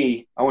say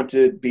me, I want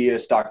to be a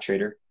stock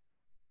trader.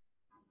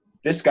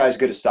 This guy's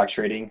good at stock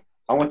trading.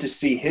 I want to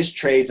see his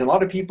trades. And a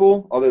lot of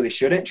people, although they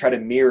shouldn't, try to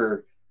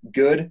mirror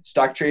good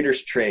stock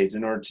traders' trades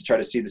in order to try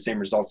to see the same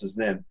results as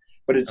them.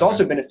 But it's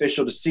also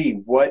beneficial to see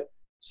what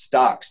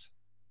stocks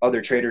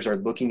other traders are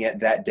looking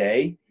at that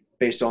day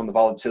based on the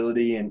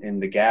volatility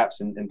and the gaps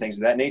and things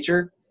of that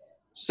nature.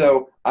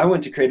 So I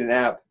want to create an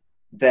app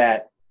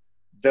that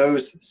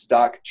those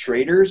stock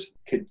traders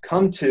could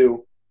come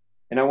to,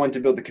 and I want to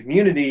build the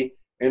community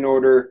in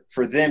order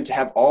for them to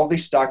have all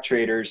these stock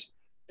traders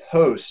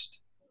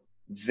post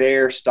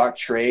their stock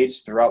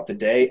trades throughout the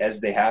day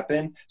as they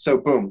happen. So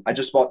boom, I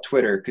just bought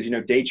Twitter because, you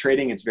know, day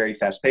trading, it's very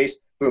fast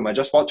paced. Boom, I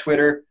just bought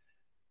Twitter.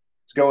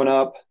 It's going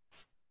up.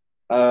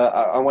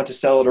 I want to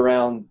sell it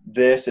around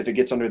this. If it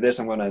gets under this,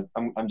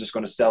 I'm just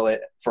going to sell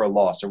it for a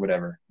loss or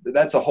whatever.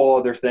 That's a whole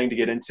other thing to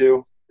get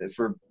into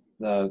for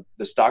the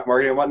stock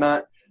market and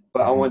whatnot.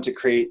 But I want to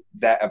create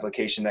that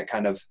application that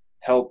kind of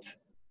helped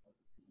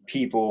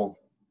people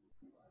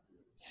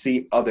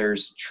see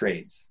others'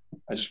 trades.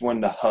 I just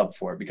wanted a hub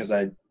for it because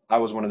I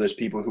was one of those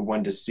people who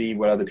wanted to see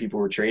what other people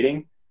were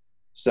trading.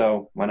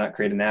 So why not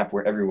create an app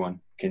where everyone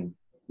can,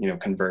 you know,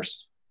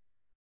 converse?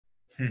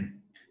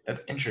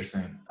 That's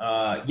interesting.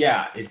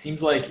 Yeah, it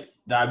seems like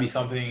that'd be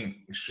something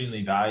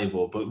extremely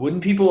valuable, but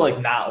wouldn't people like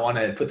not want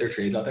to put their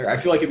trades out there? I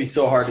feel like it'd be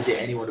so hard to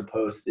get anyone to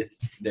post if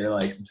they're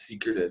like some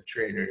secretive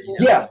trader. You know?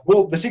 Yeah.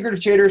 Well, the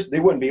secretive traders,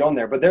 they wouldn't be on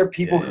there, but there are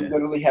people who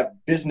literally have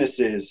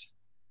businesses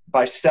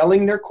by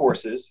selling their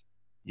courses.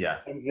 Yeah.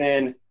 And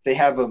then they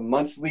have a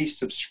monthly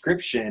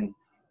subscription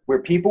where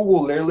people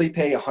will literally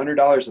pay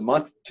 $100 a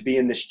month to be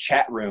in this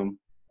chat room,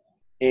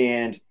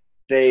 and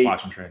they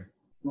watch them trade.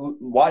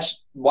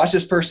 Watch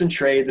this person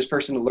trade. This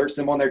person alerts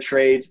them on their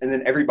trades, and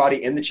then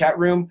everybody in the chat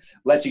room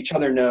lets each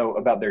other know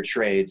about their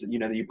trades. You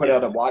know, you put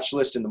out a watch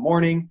list in the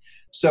morning.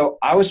 So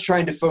I was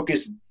trying to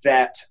focus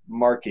that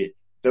market.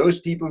 Those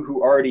people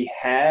who already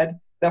had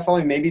that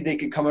following, maybe they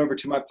could come over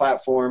to my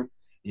platform,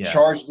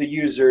 charge the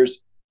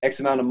users X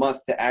amount a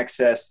month to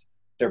access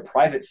their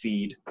private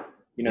feed.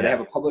 You know, they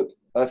have a public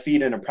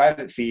feed and a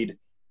private feed,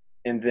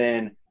 and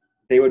then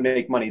they would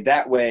make money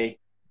that way,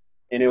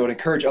 and it would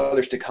encourage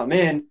others to come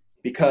in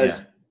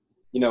because,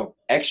 you know,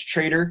 X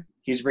trader,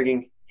 he's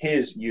bringing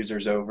his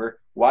users over,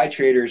 Y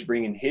trader is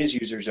bringing his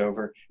users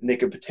over, and they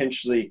could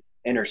potentially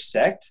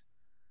intersect.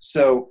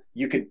 So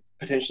you could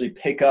potentially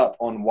pick up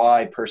on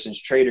Y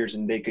person's traders,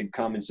 and they could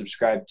come and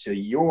subscribe to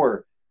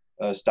your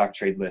stock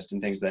trade list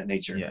and things of that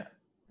nature.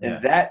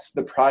 And that's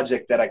the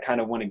project that I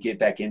kind of want to get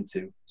back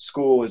into.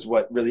 School is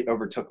what really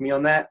overtook me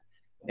on that.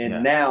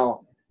 And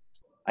now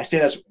I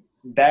say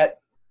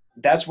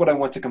that's what I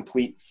want to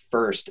complete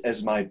first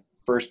as my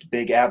first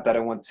big app that I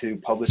want to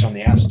publish on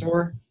the App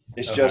Store.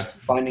 It's just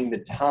finding the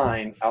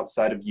time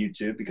outside of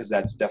YouTube, because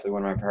that's definitely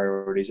one of my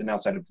priorities, and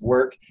outside of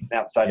work and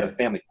outside of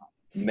family time.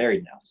 I'm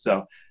married now.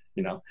 So,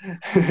 you know,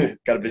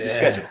 got a busy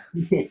schedule.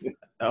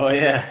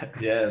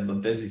 The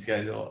busy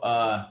schedule.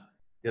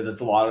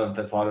 That's a lot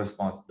of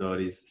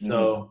responsibilities.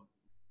 So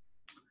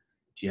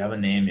do you have a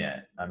name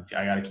yet?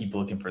 I got to keep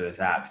looking for this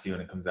app, see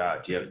when it comes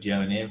out. Do you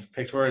have a name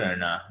picked for it or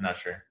no? I'm not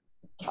sure.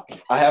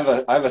 I have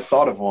a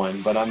thought of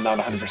one, but I'm not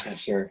 100%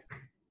 sure.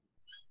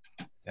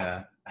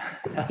 Yeah.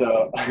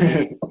 So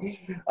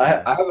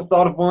I have a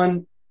thought of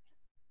one.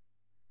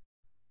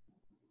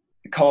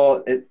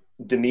 Call it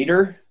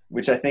Demeter,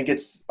 which I think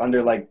it's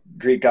under like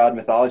Greek god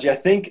mythology. I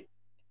think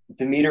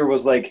Demeter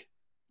was like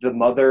the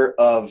mother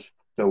of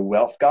the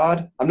wealth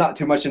god. I'm not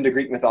too much into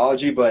Greek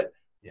mythology, but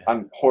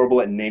I'm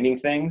horrible at naming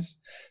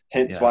things.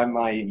 Hence why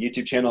my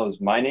YouTube channel is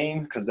my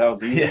name, because that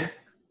was easy.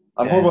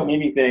 I'm horrible at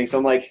naming things. So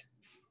I'm like,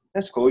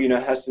 that's cool. You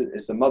know,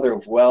 it's the mother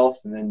of wealth.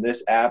 And then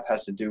this app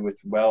has to do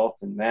with wealth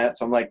and that.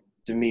 So I'm like,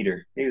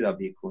 Demeter. Maybe that'll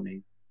be a cool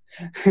name.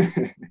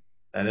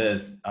 That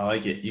is. I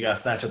like it. You got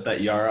to snatch up that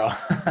URL.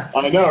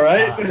 I know,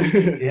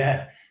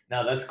 right?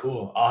 No, that's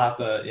cool. I'll have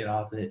to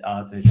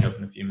hit you up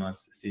in a few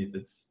months to see if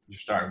you're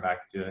starting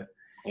back to it.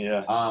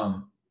 Yeah.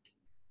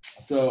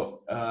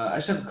 So I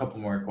just have a couple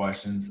more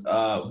questions.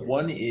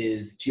 One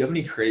is, do you have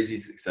any crazy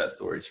success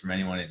stories from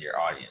anyone in your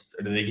audience,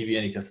 or do they give you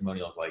any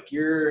testimonials like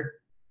your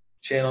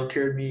channel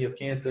cured me of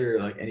cancer,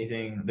 or like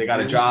anything? They got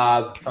a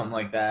job, something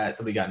like that.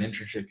 Somebody got an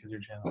internship because of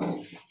your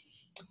channel.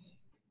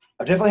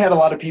 I've definitely had a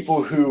lot of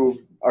people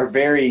who are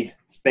very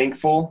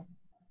thankful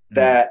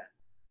that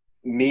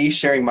me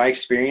sharing my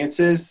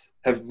experiences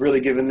have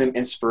really given them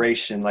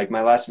inspiration. Like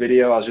my last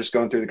video, I was just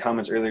going through the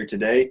comments earlier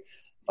today.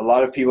 A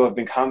lot of people have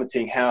been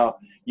commenting how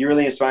you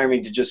really inspire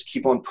me to just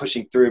keep on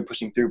pushing through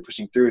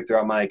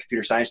throughout my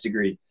computer science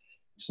degree.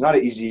 It's not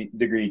an easy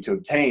degree to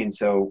obtain.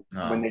 So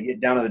when they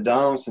get down to the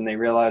dumps and they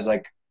realize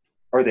they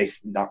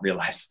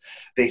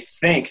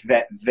think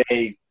that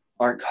they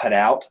aren't cut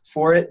out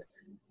for it,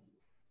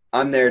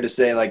 I'm there to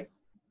say, like,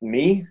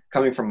 me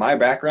coming from my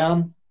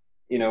background,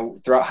 you know,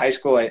 throughout high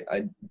school,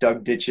 I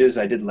dug ditches,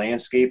 I did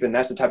landscape, and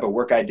that's the type of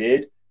work I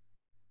did.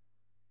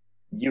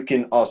 You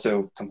can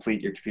also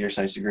complete your computer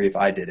science degree if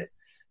I did it.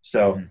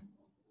 So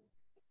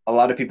a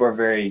lot of people are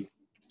very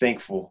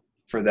thankful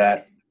for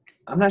that.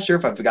 I'm not sure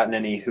if I've gotten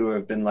any who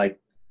have been like,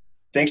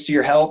 thanks to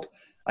your help,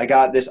 I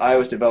got this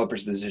iOS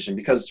developer's position.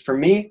 Because for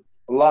me,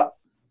 a lot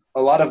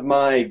of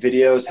my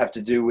videos have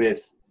to do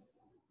with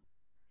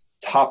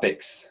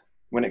topics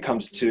when it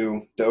comes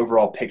to the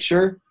overall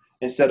picture,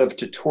 instead of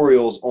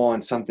tutorials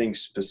on something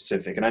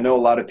specific. And I know a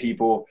lot of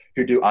people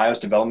who do iOS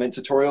development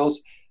tutorials,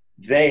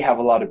 they have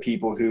a lot of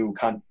people who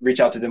reach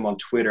out to them on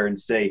Twitter and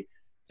say,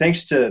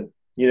 thanks to,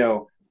 you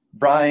know,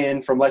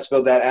 Brian from Let's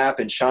Build That App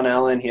and Sean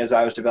Allen, he has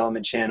iOS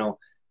development channel.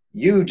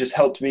 You just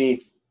helped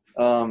me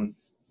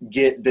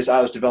get this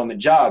iOS development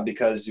job,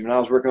 because when I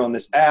was working on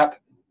this app,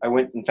 I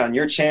went and found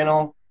your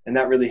channel, and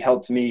that really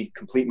helped me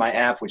complete my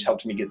app, which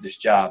helped me get this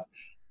job.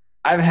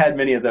 I've had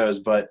many of those,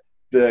 but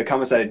the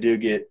comments that I do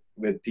get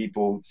with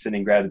people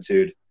sending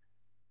gratitude,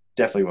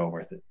 definitely well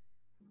worth it.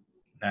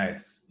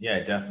 Nice. Yeah,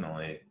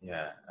 definitely.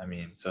 Yeah. I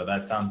mean, so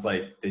that sounds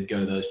like they'd go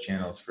to those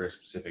channels for a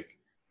specific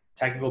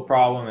technical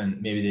problem,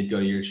 and maybe they'd go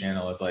to your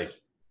channel as like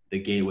the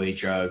gateway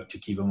drug to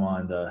keep them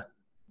on the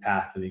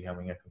path to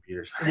becoming a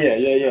computer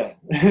scientist. Yeah.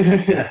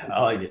 Yeah,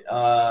 I like it.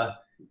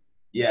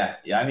 Yeah.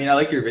 I mean, I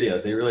like your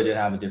videos. They really did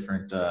have a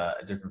different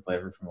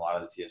flavor from a lot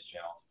of the CS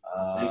channels.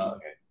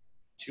 Okay.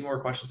 2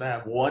 more questions I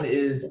have. One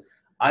is,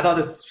 I thought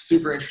this was a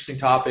super interesting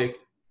topic.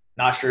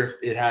 Not sure if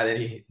it had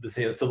the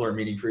same similar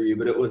meaning for you,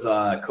 but it was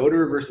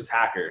coder versus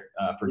hacker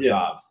for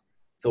jobs.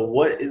 So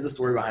what is the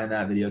story behind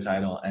that video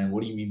title, and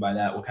what do you mean by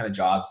that? What kind of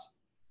jobs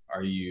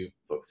are you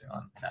focusing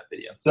on in that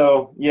video?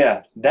 So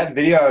yeah, that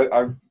video,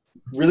 I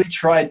really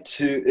tried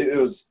to, it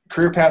was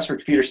career paths for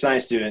computer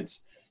science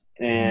students.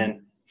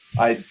 And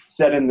I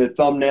said in the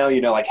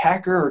thumbnail, like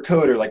hacker or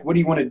coder, like what do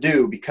you want to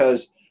do?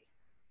 Because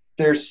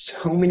there's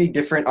so many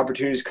different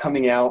opportunities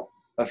coming out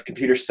of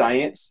computer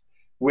science,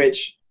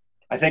 which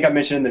I think I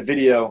mentioned in the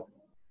video,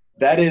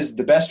 that is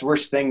the best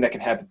worst thing that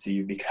can happen to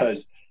you,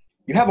 because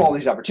you have all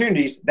these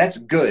opportunities. That's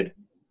good.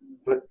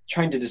 But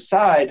trying to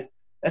decide,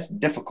 that's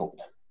difficult.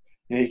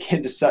 You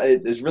can't decide.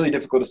 It's really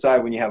difficult to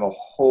decide when you have a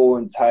whole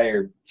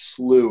entire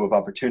slew of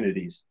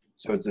opportunities.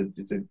 So it's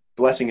a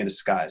blessing in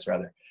disguise,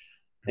 rather.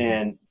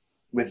 And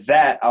with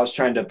that, I was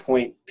trying to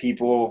point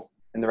people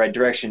in the right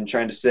direction,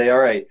 trying to say, all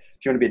right,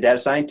 if you want to be a data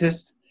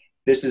scientist,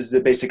 this is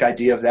the basic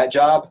idea of that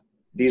job.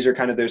 These are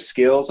kind of those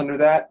skills under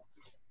that.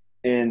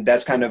 And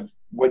that's kind of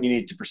what you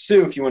need to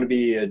pursue if you want to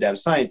be a data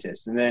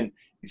scientist. And then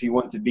if you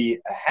want to be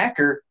a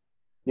hacker,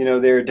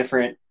 there are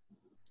different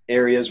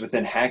areas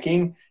within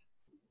hacking.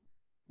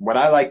 What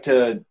I like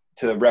to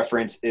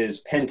reference is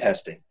pen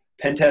testing.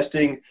 Pen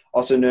testing,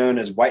 also known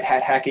as white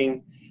hat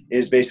hacking,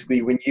 is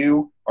basically when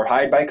you are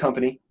hired by a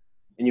company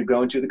and you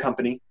go into the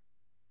company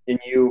and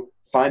you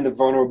find the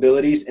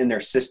vulnerabilities in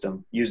their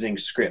system using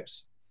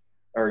scripts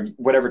or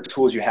whatever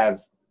tools you have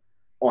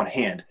on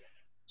hand.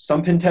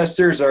 Some pen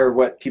testers are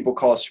what people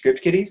call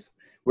script kiddies,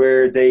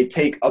 where they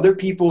take other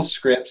people's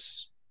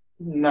scripts,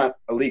 not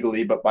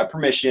illegally, but by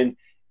permission,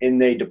 and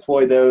they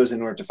deploy those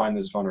in order to find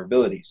those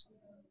vulnerabilities.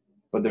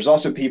 But there's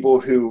also people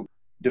who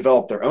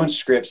develop their own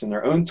scripts and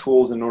their own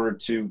tools in order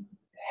to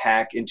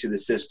hack into the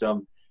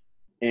system.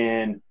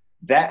 And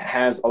that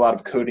has a lot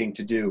of coding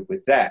to do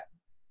with that.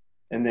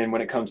 And then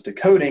when it comes to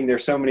coding,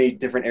 there's so many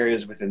different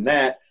areas within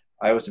that.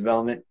 iOS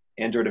development,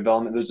 Android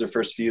development, those are the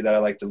first few that I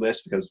like to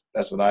list because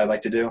that's what I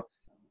like to do.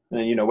 And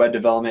then, web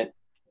development,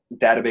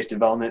 database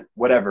development,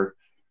 whatever.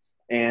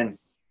 And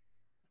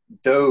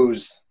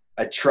those,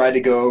 I try to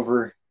go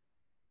over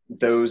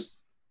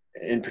those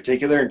in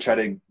particular and try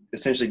to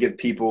essentially give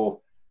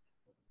people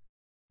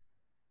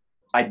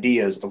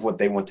ideas of what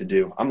they want to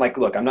do. I'm like,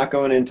 look, I'm not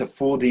going into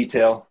full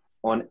detail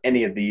on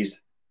any of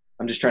these.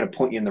 I'm just trying to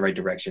point you in the right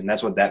direction.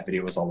 That's what that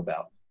video was all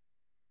about.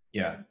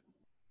 Yeah.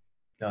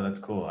 No, that's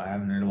cool. I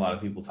haven't heard a lot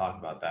of people talk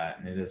about that.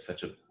 And it is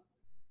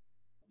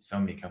so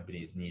many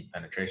companies need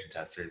penetration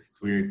testers.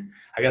 It's weird.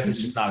 I guess it's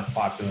just not as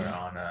popular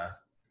on,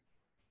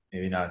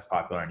 maybe not as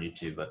popular on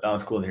YouTube, but that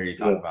was cool to hear you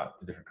talk about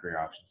the different career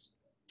options.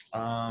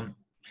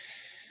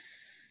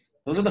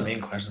 Those are the main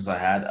questions I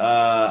had.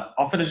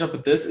 I'll finish up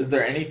with this. Is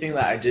there anything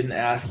that I didn't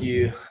ask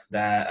you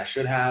that I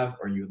should have,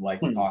 or you would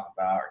like to talk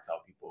about or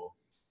tell people?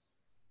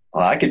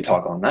 Well, I could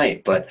talk all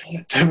night, but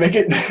to make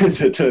it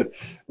to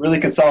really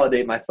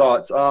consolidate my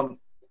thoughts, I'm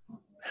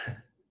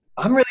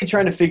really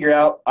trying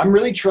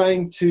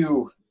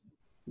to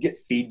get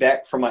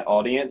feedback from my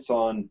audience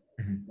on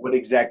what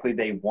exactly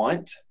they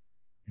want.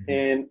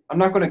 And I'm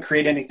not going to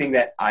create anything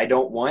that I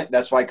don't want.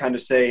 That's why I kind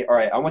of say, all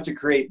right, I want to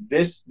create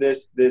this,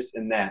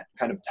 and that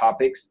kind of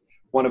topics.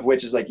 One of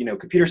which is like,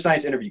 computer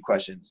science interview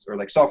questions or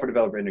like software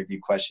developer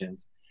interview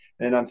questions.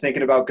 And I'm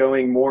thinking about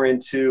going more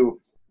into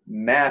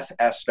math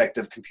aspect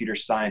of computer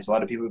science. A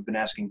lot of people have been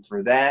asking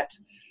for that.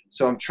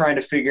 So I'm trying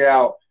to figure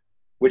out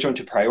which one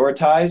to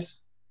prioritize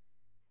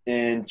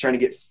and trying to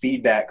get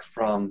feedback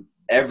from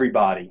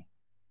everybody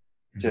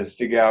to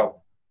figure out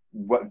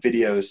what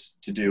videos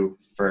to do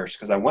first,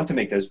 because I want to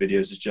make those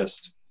videos. It's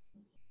just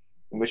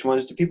which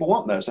ones do people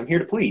want most? I'm here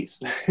to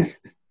please.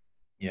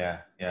 Yeah,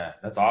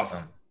 that's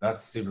awesome.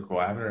 That's super cool.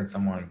 I haven't heard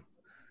someone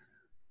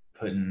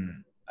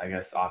putting, I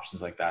guess,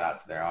 options like that out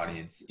to their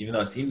audience, even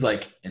though it seems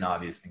like an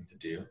obvious thing to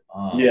do.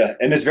 Yeah,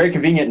 and it's very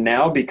convenient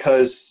now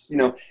because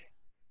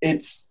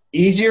it's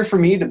easier for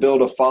me to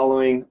build a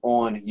following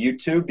on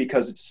YouTube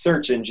because it's a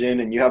search engine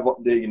and you have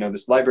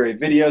this library of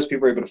videos.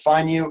 People are able to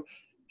find you.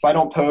 If I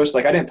don't post,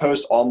 like I didn't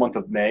post all month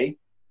of May,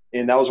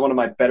 and that was one of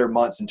my better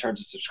months in terms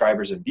of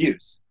subscribers and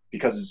views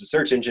because it's a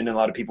search engine and a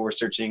lot of people were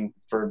searching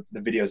for the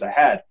videos I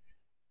had.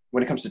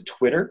 When it comes to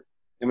Twitter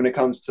and when it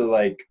comes to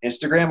like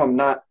Instagram, I'm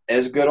not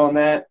as good on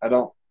that. I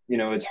don't,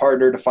 it's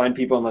harder to find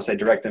people unless I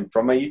direct them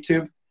from my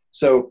YouTube.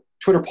 So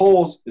Twitter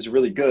polls is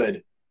really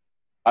good.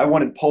 I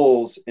wanted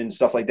polls and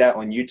stuff like that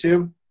on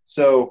YouTube.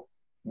 So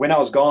when I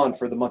was gone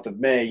for the month of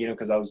May, you know,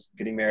 because I was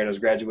getting married, I was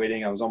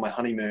graduating, I was on my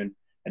honeymoon,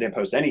 I didn't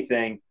post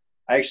anything.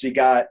 I actually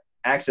got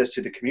access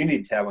to the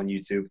community tab on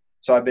YouTube.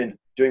 So I've been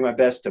doing my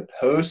best to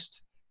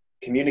post,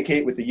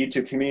 communicate with the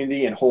YouTube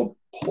community, and hold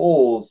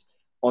polls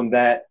on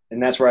that.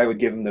 And that's where I would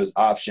give them those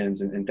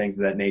options and things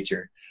of that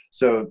nature.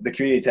 So the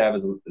community tab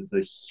is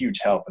a huge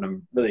help, and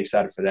I'm really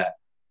excited for that.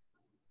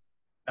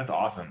 That's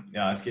awesome.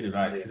 Yeah, that's good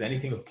advice, because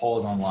anything with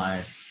polls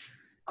online,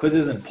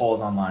 quizzes and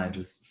polls online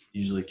just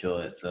usually kill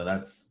it. So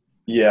that's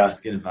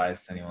good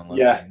advice to anyone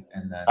listening. Yeah.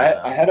 And then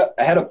I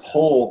had a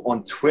poll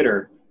on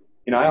Twitter.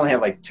 You know, I only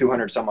have like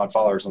 200 some odd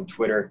followers on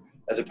Twitter,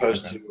 as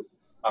opposed to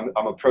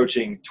I'm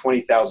approaching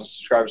 20,000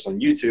 subscribers on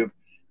YouTube.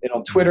 And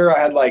on Twitter, I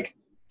had like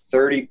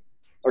 30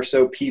 or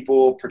so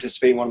people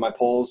participate in one of my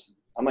polls.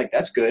 I'm like,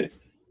 that's good.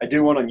 I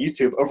do one on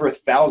YouTube. Over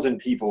 1,000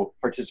 people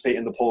participate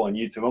in the poll on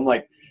YouTube. I'm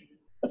like,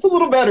 that's a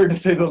little better, to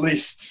say the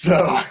least. So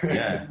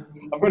yeah.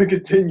 I'm going to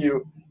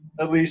continue,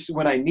 at least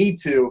when I need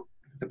to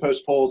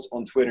post polls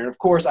on Twitter. And of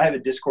course, I have a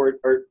Discord,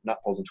 or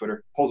not polls on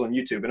Twitter, polls on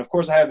YouTube. And of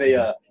course, I have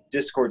a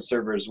Discord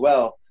server as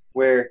well,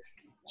 where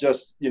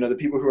just, you know, the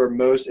people who are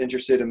most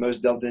interested and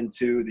most delved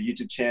into the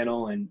YouTube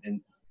channel and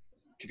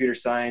computer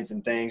science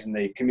and things, and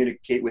they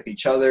communicate with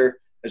each other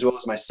as well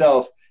as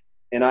myself.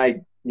 And I,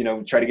 you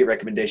know, try to get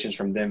recommendations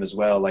from them as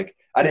well. Like,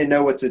 I didn't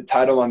know what to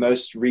title my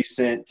most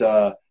recent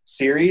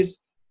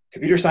series: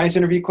 computer science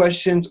interview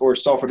questions or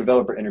software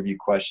developer interview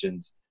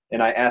questions.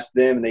 And I asked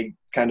them, and they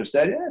kind of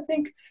said, I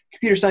think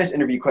computer science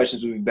interview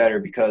questions would be better,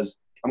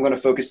 because I'm going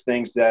to focus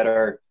things that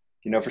are,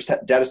 you know, for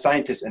data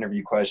scientist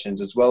interview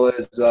questions, as well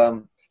as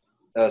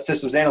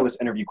systems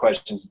analyst interview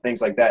questions and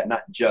things like that,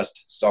 not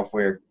just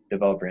software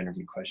developer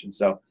interview questions.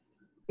 So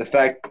the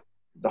fact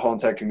the whole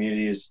entire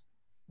community is,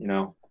 you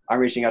know, I'm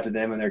reaching out to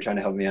them and they're trying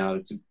to help me out,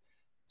 it's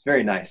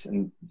very nice.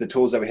 And the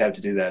tools that we have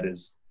to do that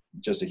is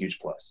just a huge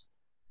plus.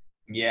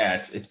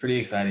 Yeah, it's pretty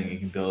exciting. You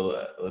can build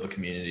a little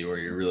community where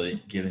you're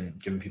really giving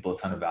people a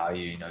ton of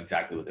value. You know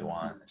exactly what they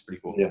want. It's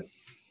pretty cool. Yeah,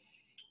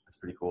 it's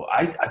pretty cool.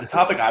 The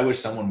topic I wish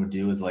someone would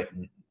do is like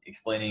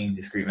explaining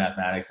discrete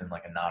mathematics in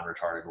like a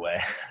non-retarded way.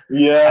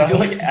 Yeah,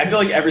 I feel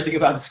like everything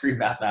about discrete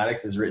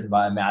mathematics is written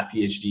by math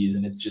PhDs,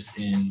 and it's just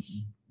in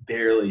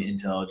barely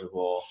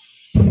intelligible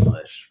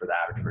English for the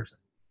average person.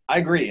 I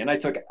agree. And I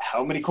took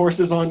how many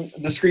courses on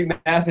discrete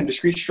math and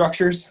discrete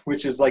structures,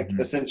 which is like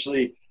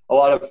essentially a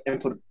lot of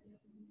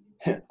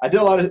I did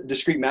a lot of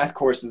discrete math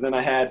courses. Then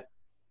I had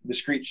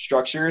discrete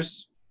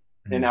structures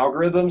and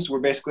algorithms,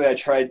 where basically I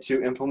tried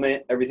to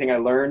implement everything I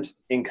learned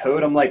in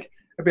code. I'm like,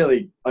 I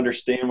barely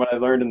understand what I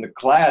learned in the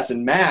class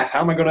in math. How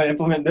am I going to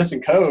implement this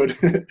in code?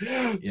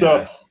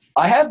 So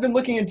I have been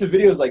looking into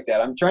videos like that.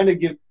 I'm trying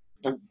to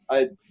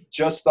I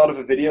just thought of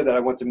a video that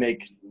I want to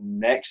make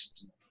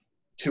next,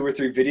 2 or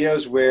 3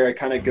 videos, where I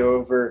kind of go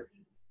over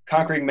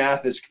conquering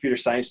math as a computer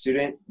science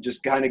student,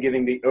 just kind of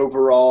giving the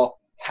overall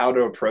how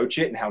to approach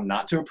it and how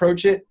not to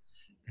approach it,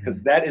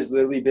 because that has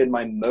literally been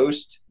my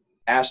most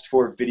asked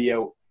for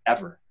video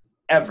ever.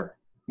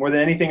 More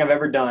than anything I've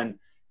ever done.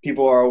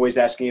 People are always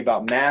asking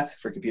about math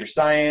for computer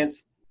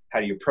science,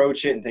 how do you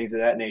approach it, and things of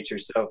that nature.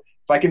 So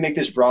if I can make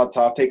this broad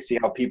topic, see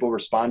how people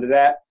respond to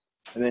that,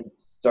 and then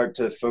start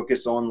to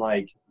focus on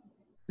like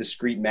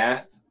discrete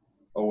math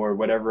or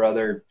whatever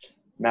other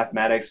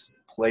mathematics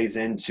plays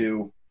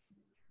into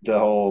the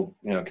whole,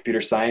 you know,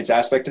 computer science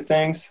aspect of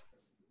things,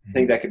 I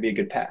think that could be a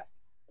good path.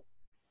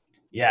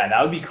 Yeah,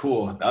 that would be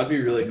cool. That would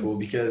be really cool,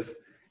 because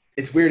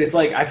it's weird. It's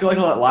like, I feel like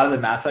a lot of the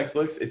math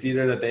textbooks, it's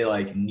either that they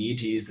like need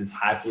to use this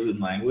highfalutin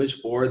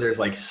language, or there's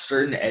like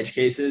certain edge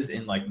cases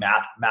in like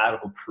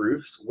mathematical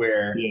proofs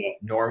where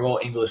normal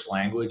English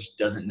language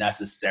doesn't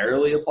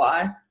necessarily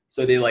apply.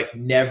 So they like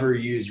never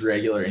use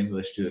regular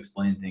English to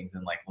explain things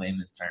in like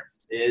layman's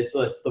terms. It's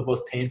the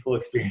most painful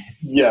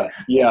experience.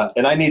 Yeah.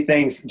 And I need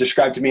things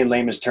described to me in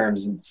layman's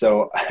terms. And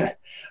so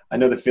I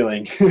know the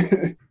feeling.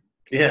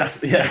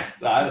 Yes. Yeah.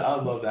 I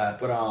love that.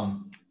 But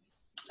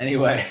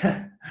anyway,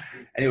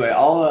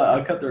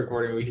 I'll cut the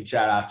recording. We can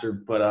chat after.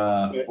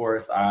 But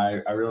Forrest,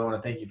 I really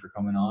want to thank you for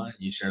coming on.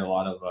 You shared a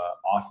lot of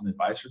awesome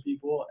advice for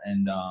people.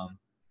 And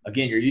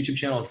again, your YouTube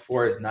channel is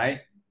Forrest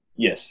Knight.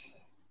 Yes.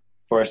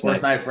 Forrest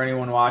Knight, for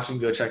anyone watching,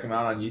 go check him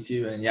out on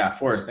YouTube. And yeah,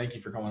 Forrest, thank you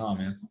for coming on,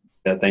 man.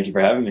 Yeah, thank you for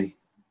having me.